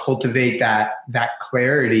to cultivate that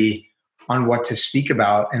clarity on what to speak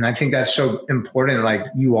about. And I think that's so important.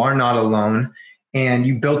 You are not alone, and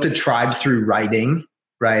you built a tribe through writing,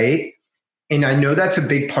 right? And I know that's a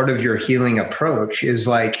big part of your healing approach, is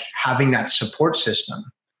having that support system.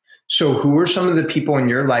 So who are some of the people in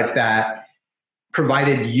your life that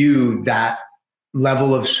provided you that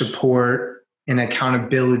level of support and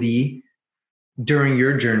accountability during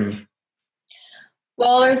your journey?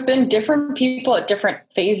 Well, there's been different people at different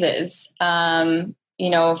phases. I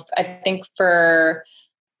think for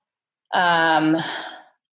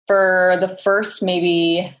the first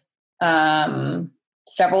maybe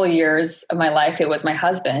several years of my life, it was my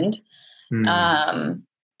husband. And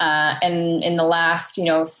in the last,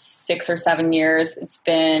 6 or 7 years, it's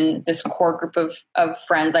been this core group of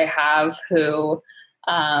friends I have who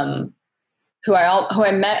I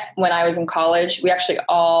met when I was in college. We actually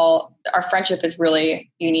our friendship is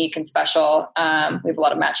really unique and special. We have a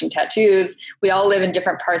lot of matching tattoos. We all live in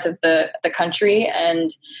different parts of the country, and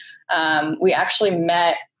we actually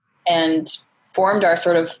met and formed our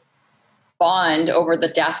sort of bond over the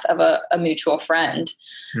death of a mutual friend.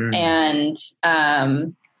 And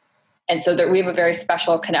so that we have a very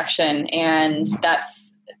special connection, and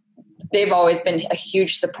they've always been a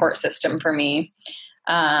huge support system for me.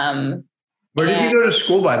 Where did you go to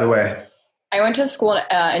school, by the way? I went to school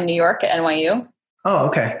in New York at NYU. Oh,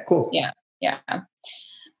 okay, cool. Yeah.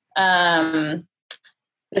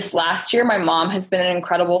 This last year, my mom has been an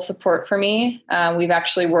incredible support for me. We've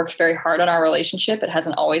actually worked very hard on our relationship. It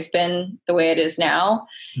hasn't always been the way it is now.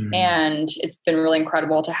 And it's been really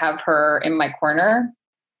incredible to have her in my corner.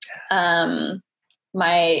 I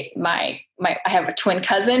have a twin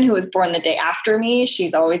cousin who was born the day after me.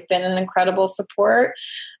 She's always been an incredible support.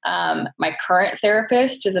 My current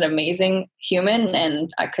therapist is an amazing human,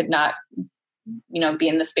 and I could not, be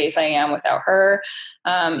in the space I am without her.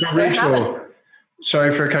 Rachel,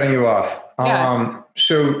 sorry for cutting you off. Yeah.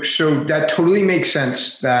 So that totally makes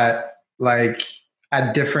sense that like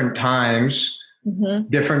at different times,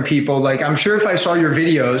 different people, like I'm sure if I saw your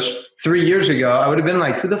videos 3 years ago, I would have been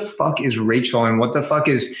like, who the fuck is Rachel and what the fuck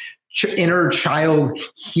is inner child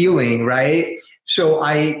healing, right? So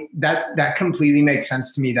that completely makes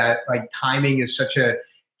sense to me, that like timing is such a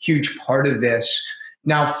huge part of this.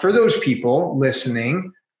 Now, for those people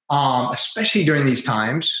listening, especially during these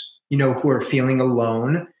times, who are feeling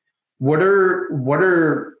alone, what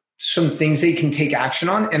are some things they can take action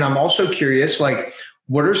on? And I'm also curious, like,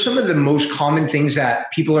 what are some of the most common things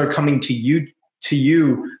that people are coming to you,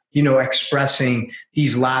 expressing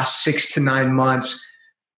these last 6 to 9 months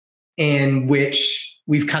in which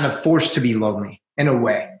we've kind of forced to be lonely in a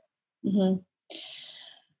way?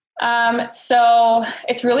 So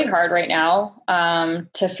it's really hard right now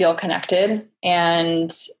to feel connected.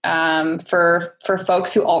 And for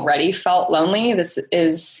folks who already felt lonely, this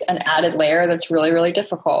is an added layer that's really, really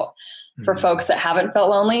difficult. For folks that haven't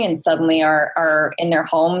felt lonely and suddenly are in their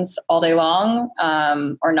homes all day long,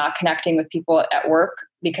 or not connecting with people at work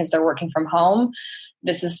because they're working from home,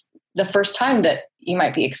 this is the first time that you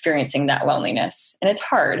might be experiencing that loneliness, and it's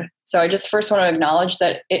hard. So I just first want to acknowledge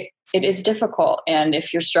that it is difficult. And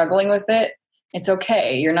if you're struggling with it, it's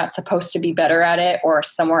okay. You're not supposed to be better at it or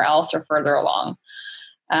somewhere else or further along.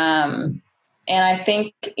 And I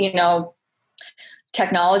think,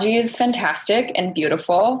 technology is fantastic and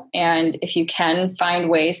beautiful. And if you can find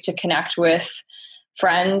ways to connect with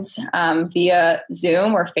friends via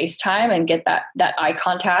Zoom or FaceTime and get that eye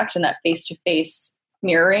contact and that face-to-face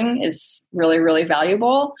mirroring is really, really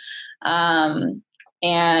valuable.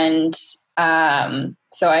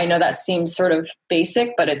 So I know that seems sort of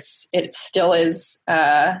basic, but it still is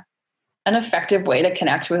an effective way to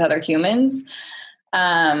connect with other humans.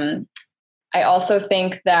 I also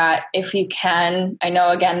think that if you can, I know,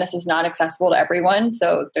 again, this is not accessible to everyone,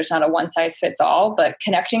 so there's not a one size fits all, but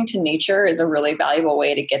connecting to nature is a really valuable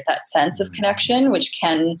way to get that sense of connection, which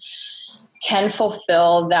can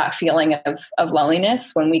fulfill that feeling of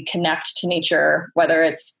loneliness when we connect to nature, whether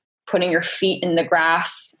it's putting your feet in the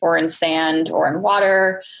grass or in sand or in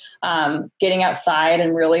water, getting outside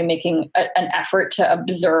and really making an effort to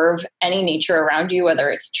observe any nature around you, whether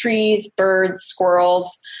it's trees, birds,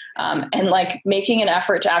 squirrels, and like making an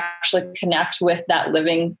effort to actually connect with that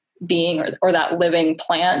living being or that living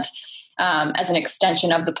plant as an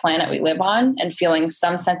extension of the planet we live on, and feeling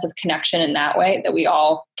some sense of connection in that way, that we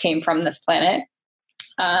all came from this planet.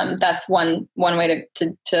 That's one way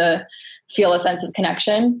to feel a sense of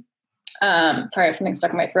connection. Sorry, I have something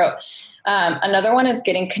stuck in my throat. Another one is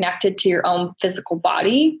getting connected to your own physical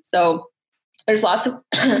body. So there's lots of,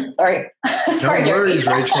 sorry. No worries,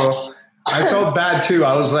 Rachel. I felt bad too.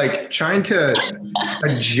 I was like trying to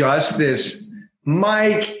adjust this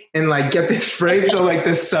mic and like get this frame so like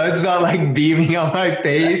the sun's not like beaming on my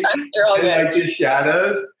face. You're all good. Like the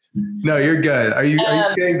shadows. No, you're good. Are you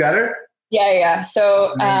feeling better? Yeah.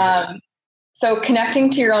 So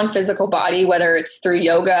connecting to your own physical body, whether it's through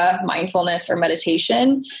yoga, mindfulness, or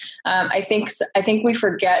meditation, I think we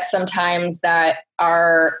forget sometimes that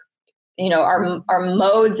our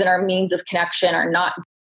modes and our means of connection are not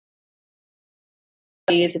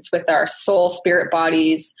bodies, it's with our soul, spirit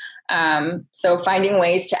bodies. So finding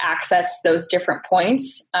ways to access those different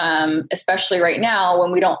points, especially right now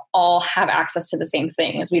when we don't all have access to the same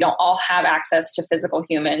things. We don't all have access to physical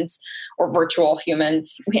humans or virtual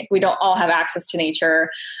humans. We don't all have access to nature,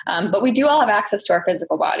 but we do all have access to our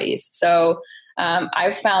physical bodies. So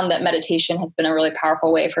I've found that meditation has been a really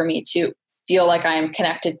powerful way for me to feel like I am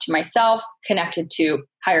connected to myself, connected to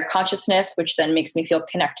higher consciousness, which then makes me feel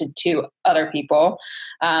connected to other people,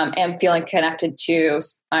 and feeling connected to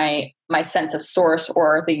my sense of source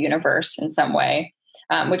or the universe in some way,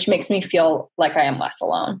 which makes me feel like I am less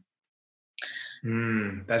alone.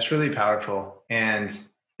 That's really powerful. And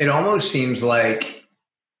it almost seems like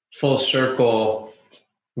full circle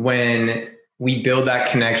when we build that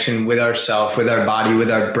connection with ourselves, with our body, with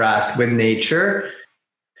our breath, with nature.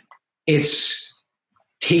 It's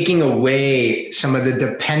taking away some of the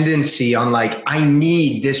dependency on like, I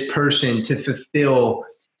need this person to fulfill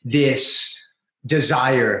this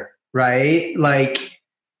desire, right? Like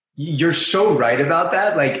you're so right about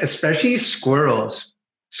that. Like, especially squirrels.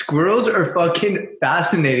 Squirrels are fucking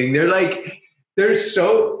fascinating. First of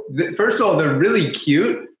all, they're really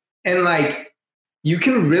cute. And like, you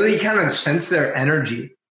can really kind of sense their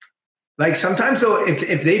energy. Like sometimes though,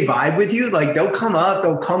 if they vibe with you, like they'll come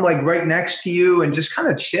like right next to you and just kind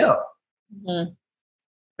of chill. Mm-hmm.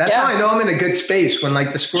 That's how I know I'm in a good space, when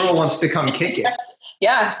like the squirrel wants to come kick it.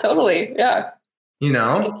 Yeah, totally. Yeah.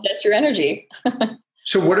 That's your energy.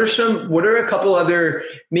 So what are a couple other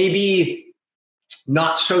maybe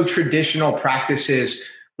not so traditional practices,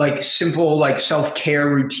 like simple, like self-care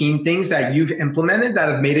routine things that you've implemented that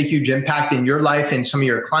have made a huge impact in your life and some of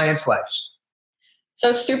your clients' lives?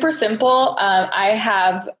 So super simple. I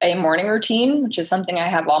have a morning routine, which is something I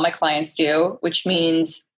have all my clients do, which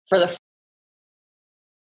means for the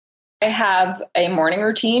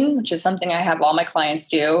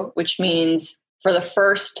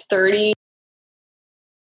first 30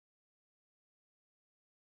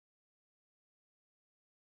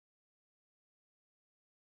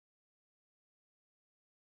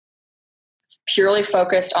 purely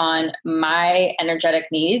focused on my energetic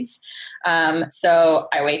needs. So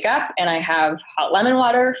I wake up and I have hot lemon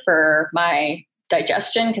water for my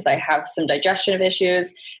digestion because I have some digestion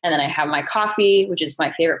issues. And then I have my coffee, which is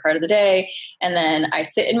my favorite part of the day. And then I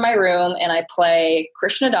sit in my room and I play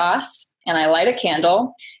Krishna Das and I light a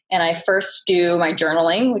candle. And I first do my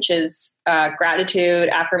journaling, which is gratitude,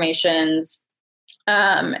 affirmations,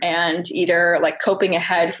 and either like coping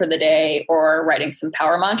ahead for the day or writing some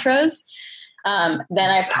power mantras. Then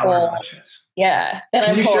I pull.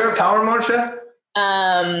 Can you share a power mantra?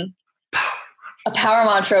 A power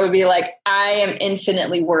mantra would be like, I am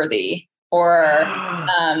infinitely worthy, or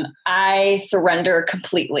I surrender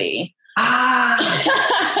completely.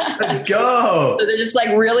 Let's go. So they're just like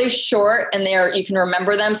really short, and you can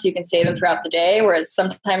remember them so you can say them throughout the day. Whereas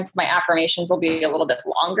sometimes my affirmations will be a little bit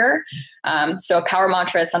longer. So a power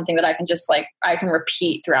mantra is something that I can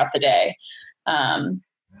repeat throughout the day.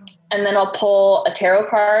 And then I'll pull a tarot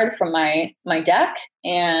card from my deck,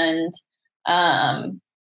 and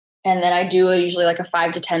then I do usually like a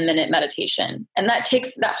 5 to 10 minute meditation. And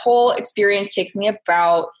that whole experience takes me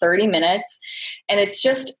about 30 minutes. And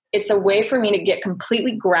it's a way for me to get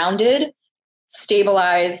completely grounded,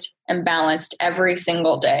 stabilized, and balanced every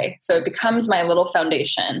single day. So it becomes my little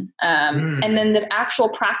foundation. And then the actual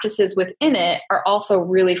practices within it are also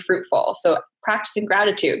really fruitful. So practicing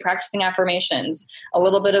gratitude, practicing affirmations, a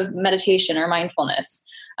little bit of meditation or mindfulness,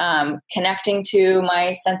 connecting to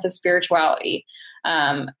my sense of spirituality.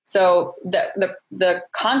 So the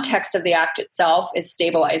context of the act itself is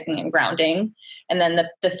stabilizing and grounding. And then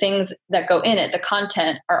the things that go in it, the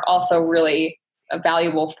content, are also really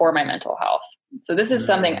valuable for my mental health. So this is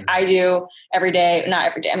something I do every day, not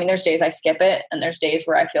every day. I mean, there's days I skip it, and there's days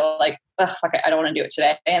where I feel like, ugh, fuck it, I don't want to do it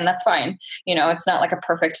today. And that's fine. It's not like a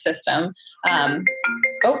perfect system.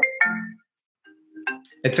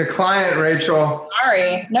 It's a client, Rachel.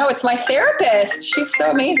 Sorry. No, it's my therapist. She's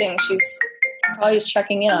so amazing. She's always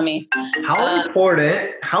checking in on me. How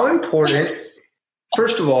important,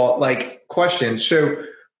 first of all, like question. So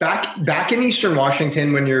back in Eastern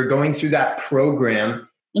Washington, when you're going through that program,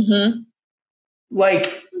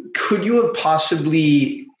 like, could you have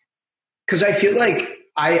possibly, because I feel like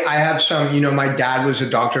I have some, my dad was a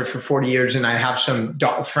doctor for 40 years, and I have some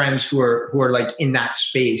friends who are like in that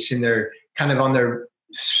space, and they're kind of on their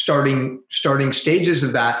starting stages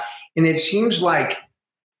of that. And it seems like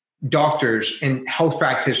doctors and health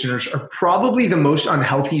practitioners are probably the most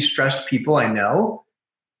unhealthy, stressed people I know,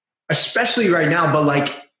 especially right now. But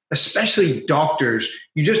like especially doctors,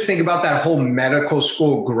 you just think about that whole medical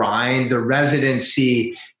school grind, the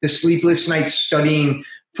residency, the sleepless nights studying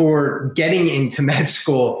for getting into med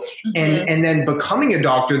school, and then becoming a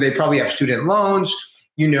doctor. They probably have student loans,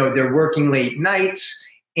 they're working late nights,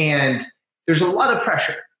 and there's a lot of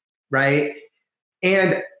pressure, right?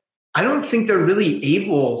 And I don't think they're really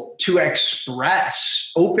able to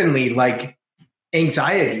express openly like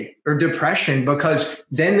anxiety or depression, because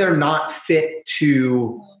then they're not fit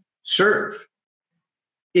to serve.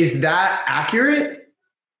 Is that accurate?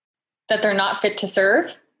 That they're not fit to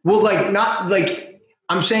serve? Well,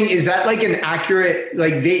 I'm saying, is that like an accurate,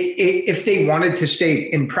 like if they wanted to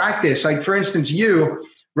stay in practice, like for instance, you,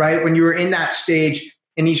 right, when you were in that stage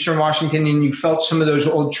in Eastern Washington and you felt some of those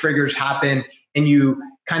old triggers happen and you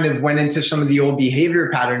kind of went into some of the old behavior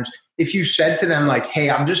patterns, if you said to them like, hey,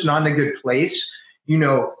 I'm just not in a good place,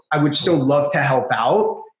 I would still love to help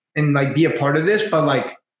out and like be a part of this, but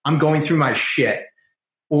like I'm going through my shit.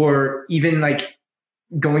 Or even like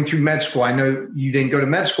going through med school. I know you didn't go to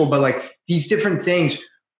med school, but like these different things,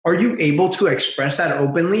 are you able to express that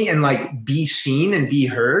openly and like be seen and be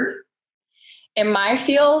heard? In my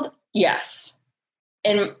field, yes.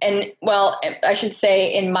 And well, I should say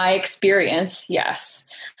in my experience, yes.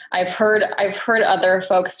 I've heard other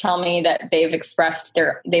folks tell me that they've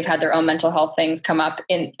had their own mental health things come up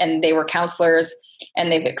and they were counselors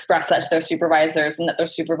and they've expressed that to their supervisors and that their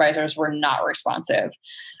supervisors were not responsive.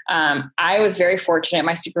 I was very fortunate.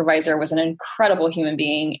 My supervisor was an incredible human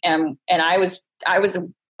being. And I was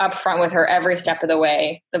upfront with her every step of the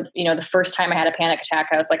way. The first time I had a panic attack,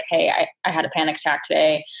 I was like, hey, I had a panic attack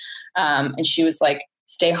today. And she was like,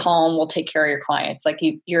 stay home. We'll take care of your clients. Like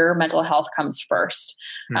your mental health comes first.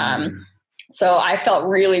 So I felt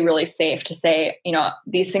really, really safe to say,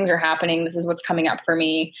 these things are happening. This is what's coming up for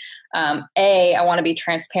me. A, I want to be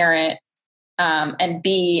transparent. And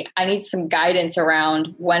B, I need some guidance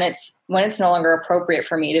around when it's no longer appropriate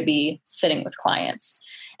for me to be sitting with clients.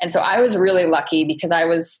 And so I was really lucky because I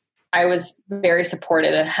was very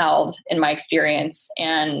supported and held in my experience.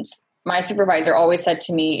 And my supervisor always said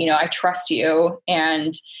to me, I trust you.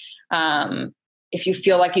 And if you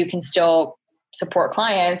feel like you can still support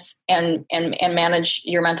clients and manage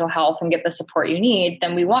your mental health and get the support you need,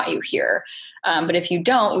 then we want you here. But if you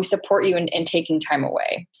don't, we support you in taking time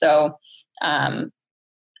away. So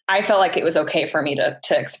I felt like it was okay for me to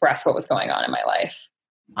express what was going on in my life.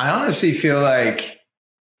 I honestly feel like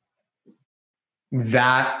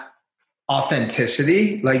that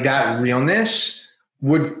authenticity, like that realness,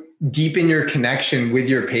 would deepen your connection with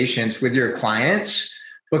your patients, with your clients,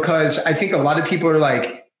 because I think a lot of people are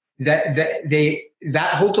like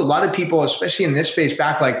that holds a lot of people, especially in this space,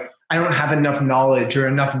 back. Like, I don't have enough knowledge or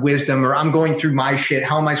enough wisdom, or I'm going through my shit.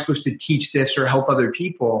 How am I supposed to teach this or help other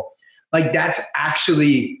people? Like, that's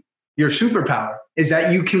actually your superpower, is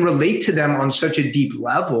that you can relate to them on such a deep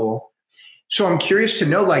level. So I'm curious to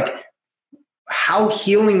know, like, how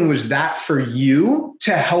healing was that for you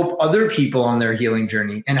to help other people on their healing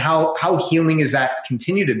journey? And how healing is that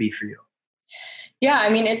continue to be for you? Yeah, I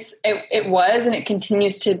mean, it was, and it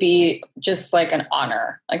continues to be just like an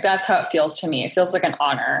honor. Like, that's how it feels to me. It feels like an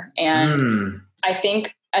honor. And I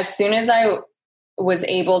think as soon as I was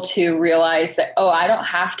able to realize that, I don't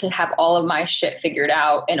have to have all of my shit figured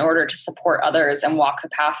out in order to support others and walk the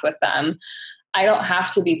path with them. I don't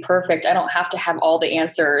have to be perfect. I don't have to have all the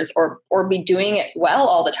answers or be doing it well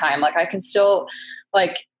all the time. Like, I can still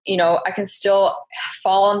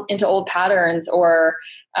fall into old patterns or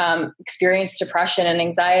experience depression and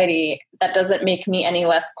anxiety. That doesn't make me any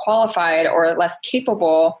less qualified or less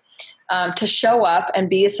capable to show up and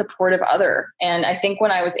be a supportive other. And I think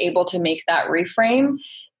when I was able to make that reframe,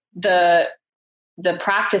 the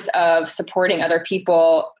practice of supporting other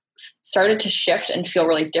people started to shift and feel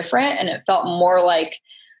really different. And it felt more like,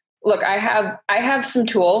 look, I have some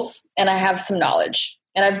tools and I have some knowledge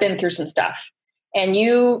and I've been through some stuff, and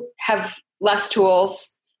you have less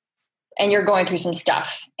tools and you're going through some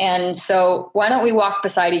stuff. And so why don't we walk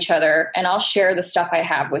beside each other and I'll share the stuff I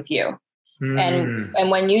have with you.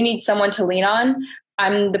 And when you need someone to lean on,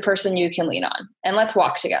 I'm the person you can lean on, and let's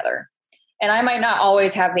walk together. And I might not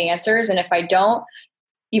always have the answers. And if I don't,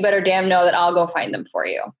 you better damn know that I'll go find them for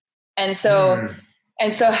you. And so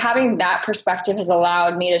having that perspective has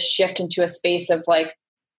allowed me to shift into a space of like,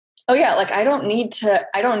 oh yeah, like I don't need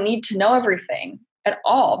to know everything at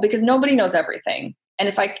all, because nobody knows everything. And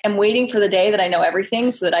if I am waiting for the day that I know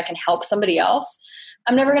everything so that I can help somebody else,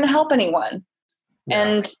 I'm never going to help anyone.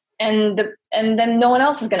 Yeah. And then no one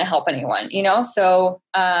else is going to help anyone, So,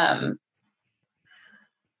 I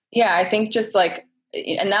think just like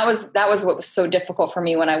and that was what was so difficult for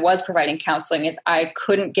me when I was providing counseling, is I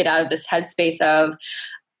couldn't get out of this headspace of,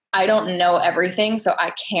 I don't know everything, so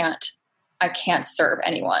I can't serve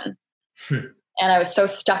anyone. And I was so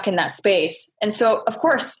stuck in that space. And so of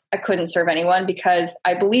course I couldn't serve anyone because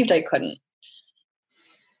I believed I couldn't.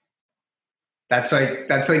 That's like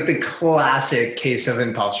the classic case of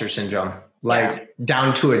imposter syndrome,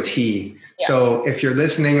 down to a T. Yeah. So if you're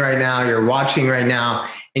listening right now, you're watching right now,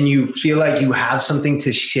 and you feel like you have something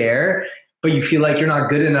to share, but you feel like you're not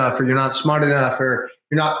good enough, or you're not smart enough, or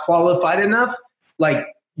you're not qualified enough, like,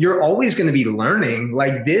 you're always going to be learning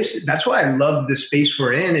like this. That's why I love the space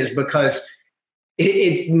we're in, is because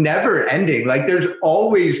it's never ending. Like, there's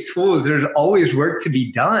always tools, there's always work to be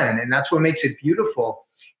done. And that's what makes it beautiful.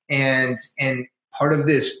 And part of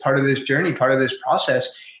this journey, part of this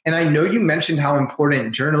process. And I know you mentioned how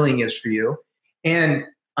important journaling is for you. And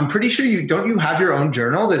I'm pretty sure don't you have your own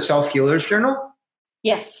journal, the Self-Healers Journal?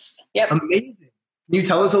 Yes. Yep. Amazing. Can you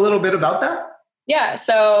tell us a little bit about that? Yeah.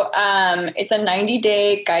 So it's a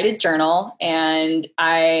 90-day guided journal, and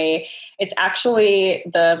it's actually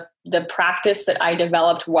the practice that I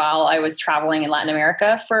developed while I was traveling in Latin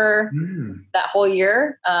America for that whole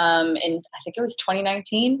year. And I think it was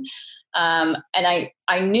 2019. And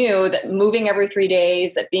I knew that moving every 3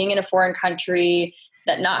 days, that being in a foreign country,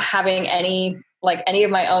 that not having any of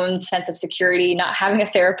my own sense of security, not having a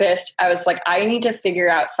therapist, I was like, I need to figure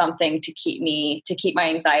out something to keep my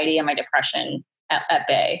anxiety and my depression at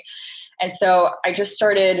bay. And so I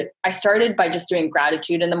started by just doing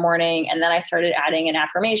gratitude in the morning. And then I started adding in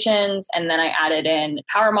affirmations, and then I added in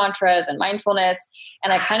power mantras and mindfulness.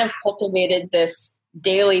 And I kind of cultivated this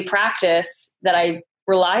daily practice that I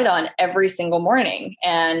relied on every single morning.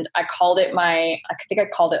 And I called it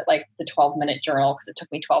like the 12-minute journal, because it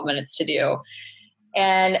took me 12 minutes to do.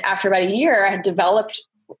 And after about a year, I had developed,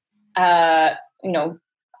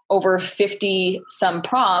 over 50 some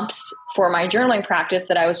prompts for my journaling practice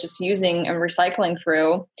that I was just using and recycling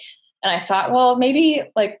through. And I thought, well, maybe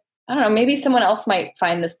maybe someone else might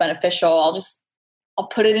find this beneficial. I'll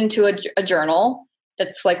put it into a journal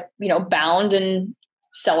that's bound and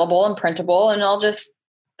sellable and printable, and I'll just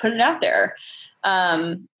put it out there.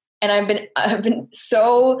 And I've been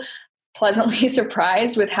so pleasantly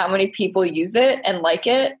surprised with how many people use it and like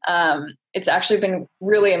it. It's actually been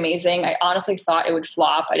really amazing. I honestly thought it would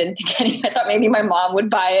flop. I thought maybe my mom would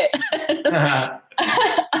buy it. Now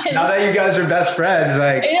that you guys are best friends,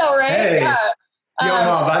 like, I know, right? Hey, yeah. Yo,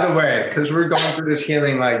 Mom, by the way, because we're going through this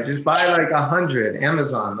healing, just buy 100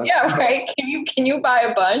 Amazon. Right. Can you buy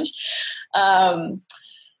a bunch?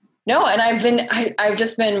 No. And I've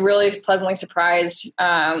just been really pleasantly surprised,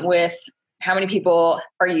 with how many people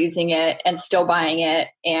are using it and still buying it.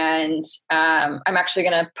 And I'm actually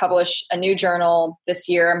going to publish a new journal this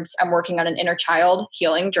year. I'm working on an inner child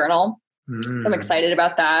healing journal. So I'm excited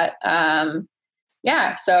about that.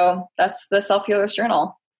 So that's the Self-Healers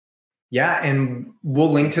Journal. Yeah. And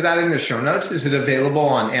we'll link to that in the show notes. Is it available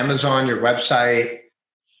on Amazon, your website?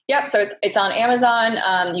 Yep. So it's on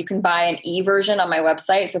Amazon. You can buy an e-version on my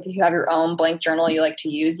website. So if you have your own blank journal you like to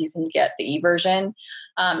use, you can get the e-version.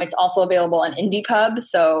 It's also available on IndiePub.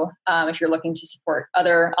 So if you're looking to support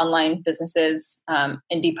other online businesses,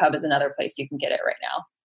 IndiePub is another place you can get it right now.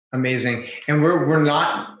 Amazing. And we're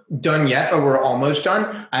not done yet, but we're almost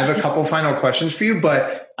done. I have a couple final questions for you,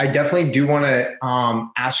 but I definitely do want to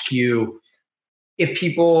ask you if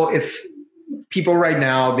people right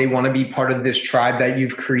now, they want to be part of this tribe that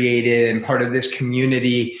you've created and part of this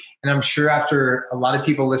community. And I'm sure after a lot of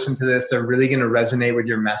people listen to this, they're really going to resonate with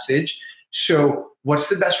your message. So what's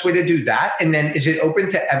the best way to do that? And then is it open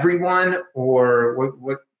to everyone, or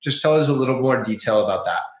what just tell us a little more detail about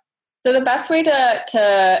that. So the best way to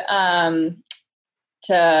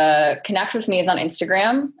connect with me is on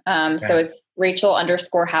Instagram. So it's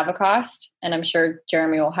Rachel_Havicost. And I'm sure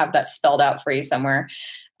Jeremy will have that spelled out for you somewhere.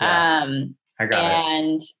 Yeah. I got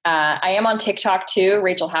it. I am on TikTok too,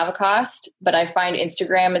 Rachel Havicost, but I find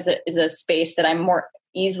Instagram is a space that I'm more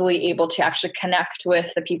easily able to actually connect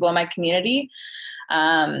with the people in my community.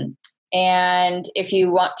 And if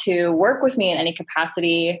you want to work with me in any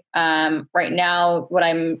capacity, right now, what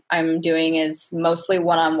I'm doing is mostly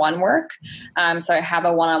one-on-one work. So I have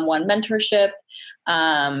a one-on-one mentorship,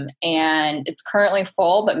 and it's currently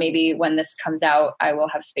full, but maybe when this comes out, I will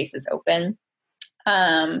have spaces open.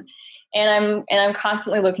 And I'm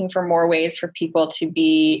constantly looking for more ways for people to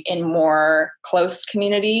be in more close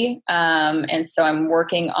community. And so I'm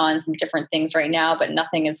working on some different things right now, but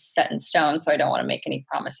nothing is set in stone. So I don't want to make any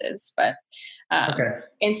promises, but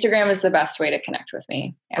Instagram is the best way to connect with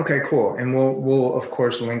me. Yeah. Okay, cool. And we'll of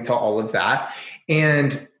course link to all of that.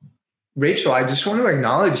 And Rachel, I just want to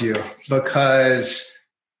acknowledge you because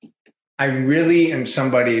I really am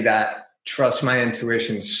somebody that trusts my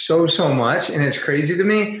intuition so much. And it's crazy to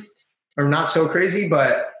me, or not so crazy,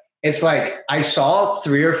 but it's like I saw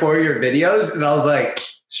 3 or 4 of your videos and I was like,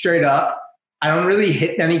 straight up, I don't really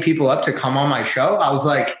hit any people up to come on my show. I was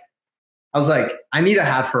like, I need to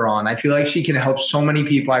have her on. I feel like she can help so many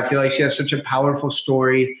people. I feel like she has such a powerful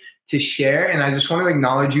story to share. And I just want to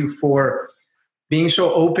acknowledge you for being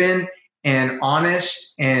so open and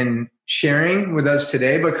honest and sharing with us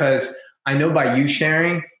today, because I know by you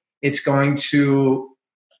sharing, it's going to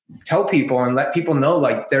tell people and let people know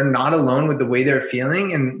like they're not alone with the way they're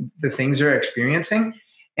feeling and the things they're experiencing.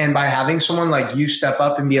 And by having someone like you step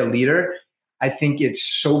up and be a leader, I think it's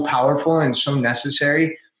so powerful and so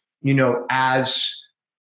necessary, you know, as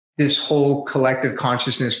this whole collective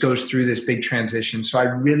consciousness goes through this big transition. So I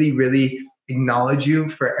really, really acknowledge you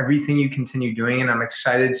for everything you continue doing. And I'm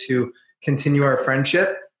excited to continue our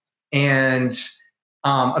friendship. And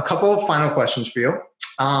a couple of final questions for you.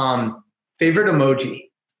 Favorite emoji?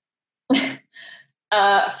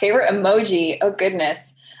 Favorite emoji? Oh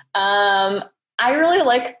goodness. I really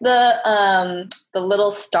like the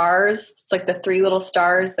little stars. It's like the 3 little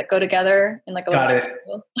stars that go together in like a Got little it.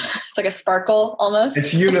 triangle. It's like a sparkle almost.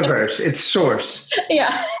 It's universe. It's source.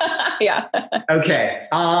 Yeah. Yeah. Okay.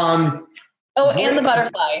 Oh, and the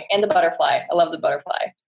butterfly. And the butterfly. I love the butterfly.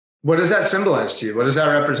 What does that symbolize to you? What does that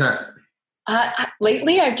represent?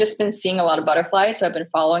 Lately, I've just been seeing a lot of butterflies, so I've been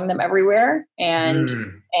following them everywhere and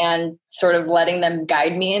sort of letting them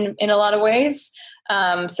guide me in a lot of ways.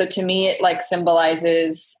 So to me, it like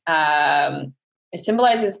symbolizes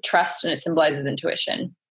trust and it symbolizes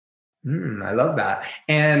intuition. I love that.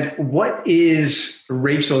 And what is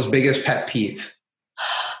Rachel's biggest pet peeve?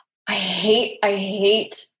 I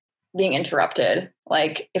hate being interrupted.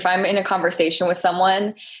 Like if I'm in a conversation with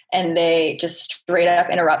someone and they just straight up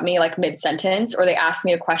interrupt me like mid-sentence, or they ask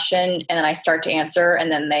me a question and then I start to answer and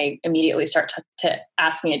then they immediately start to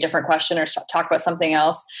ask me a different question or talk about something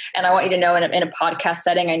else. And I want you to know in a podcast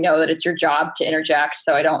setting, I know that it's your job to interject,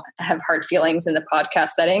 so I don't have hard feelings in the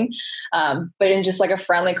podcast setting. But in just like a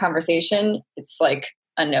friendly conversation, it's like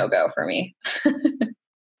a no-go for me.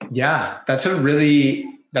 Yeah, that's a really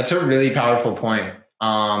powerful point.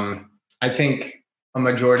 I think a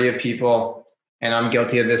majority of people, and I'm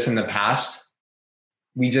guilty of this in the past,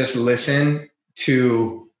 we just listen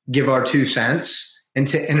to give our 2 cents and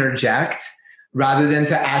to interject rather than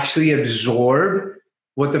to actually absorb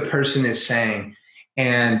what the person is saying.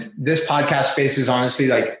 And this podcast space has honestly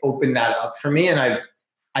like opened that up for me. And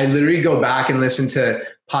I literally go back and listen to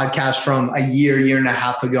podcasts from a year and a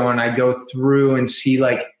half ago, and I go through and see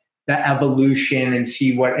like the evolution and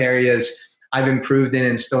see what areas I've improved in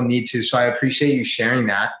and still need to. So I appreciate you sharing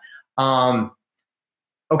that.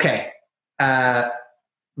 Okay.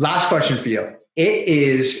 Last question for you. It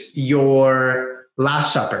is your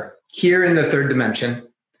Last Supper here in the third dimension.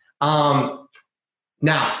 Now,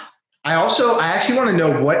 I actually want to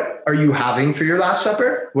know, what are you having for your Last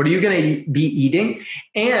Supper? What are you going to be eating?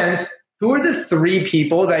 And who are the 3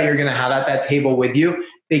 people that you're going to have at that table with you?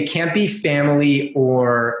 They can't be family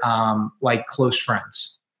or like close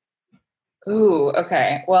friends. Ooh,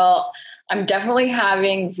 okay. Well, I'm definitely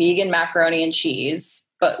having vegan macaroni and cheese,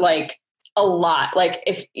 but like a lot. Like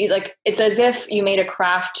if you like, it's as if you made a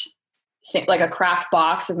craft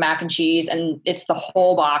box of mac and cheese, and it's the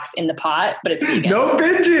whole box in the pot, but it's vegan. No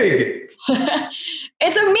binging.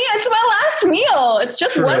 It's a meal. It's my last meal. It's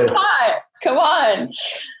just one pot. Come on.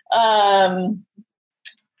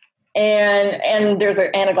 And there's a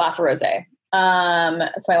glass of rosé.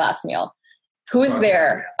 It's my last meal. Who is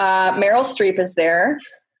there? Meryl Streep is there.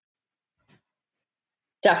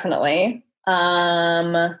 Definitely.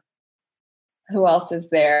 Who else is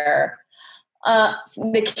there?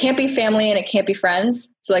 They can't be family and it can't be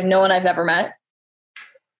friends. So like no one I've ever met.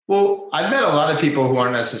 Well, I've met a lot of people who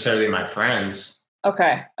aren't necessarily my friends.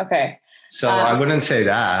 Okay. So I wouldn't say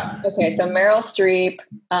that. Okay. So Meryl Streep,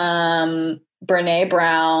 Brene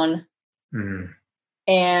Brown,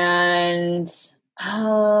 and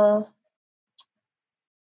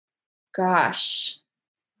gosh,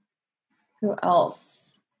 who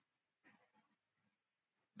else?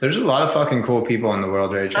 There's a lot of fucking cool people in the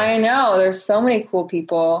world, Rachel. I know. There's so many cool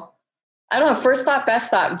people. I don't know. First thought,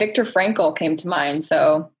 best thought. Viktor Frankl came to mind.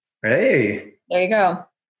 So hey, there you go.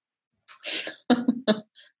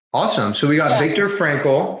 Awesome. So we got Viktor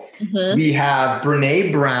Frankl. We have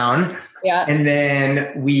Brene Brown. Yeah. And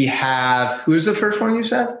then we have, who's the first one you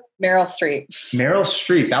said? Meryl Streep. Meryl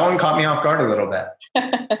Streep. That one caught me off guard a little bit.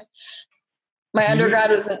 My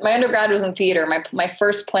undergrad was in theater. My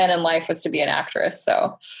first plan in life was to be an actress.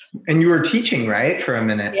 So, and you were teaching, right, for a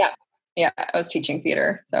minute? Yeah, I was teaching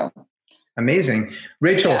theater. So amazing,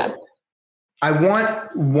 Rachel. Yeah. I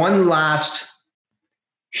want one last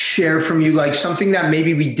share from you, like something that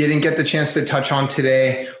maybe we didn't get the chance to touch on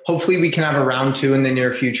today. Hopefully, we can have a round 2 in the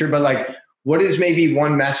near future. But like, what is maybe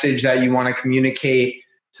one message that you want to communicate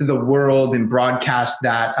to the world and broadcast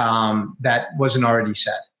that that wasn't already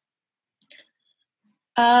said?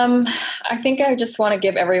 I think I just want to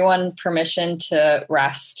give everyone permission to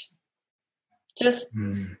rest. Just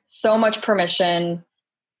so much permission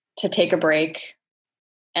to take a break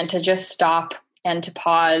and to just stop and to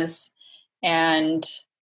pause and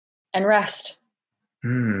rest.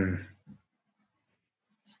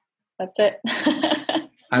 That's it.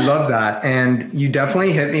 I love that. And you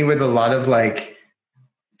definitely hit me with a lot of like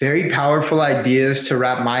very powerful ideas to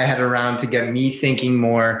wrap my head around, to get me thinking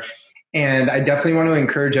more. And I definitely want to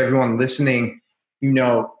encourage everyone listening,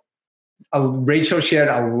 Rachel shared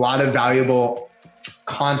a lot of valuable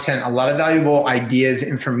content, a lot of valuable ideas,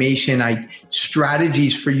 information,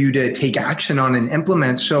 strategies for you to take action on and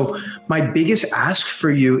implement. So my biggest ask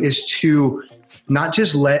for you is to not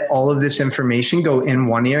just let all of this information go in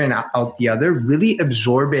one ear and out the other, really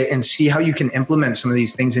absorb it and see how you can implement some of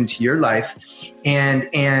these things into your life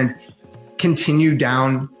and continue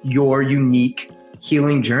down your unique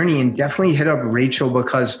healing journey. And definitely hit up Rachel,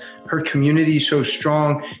 because her community is so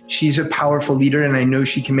strong. She's a powerful leader, and I know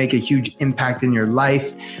she can make a huge impact in your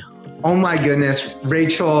life. Oh my goodness,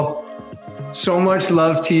 Rachel, so much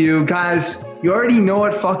love to you. Guys, you already know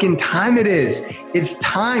what fucking time it is. It's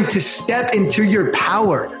time to step into your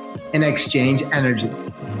power and exchange energy.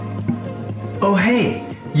 Oh, hey.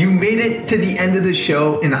 You made it to the end of the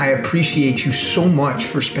show, and I appreciate you so much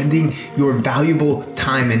for spending your valuable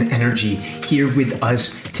time and energy here with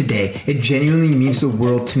us today. It genuinely means the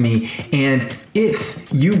world to me. And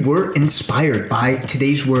if you were inspired by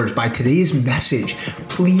today's words, by today's message,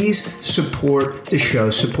 please support the show,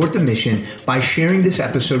 support the mission by sharing this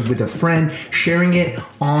episode with a friend, sharing it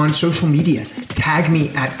on social media. Tag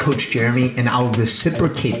me at Coach Jeremy, and I'll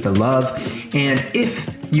reciprocate the love. And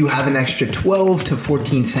if you have an extra 12 to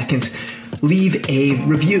 14 seconds, leave a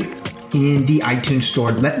review in the iTunes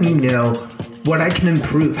store. Let me know what I can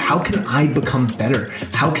improve. How can I become better?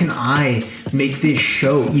 How can I make this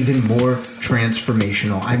show even more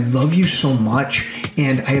transformational? I love you so much,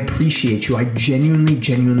 and I appreciate you. I genuinely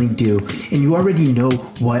do. And you already know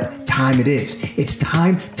what time it is. It's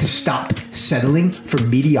time to stop settling for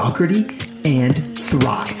mediocrity and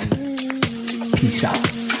thrive. Peace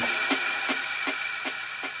out.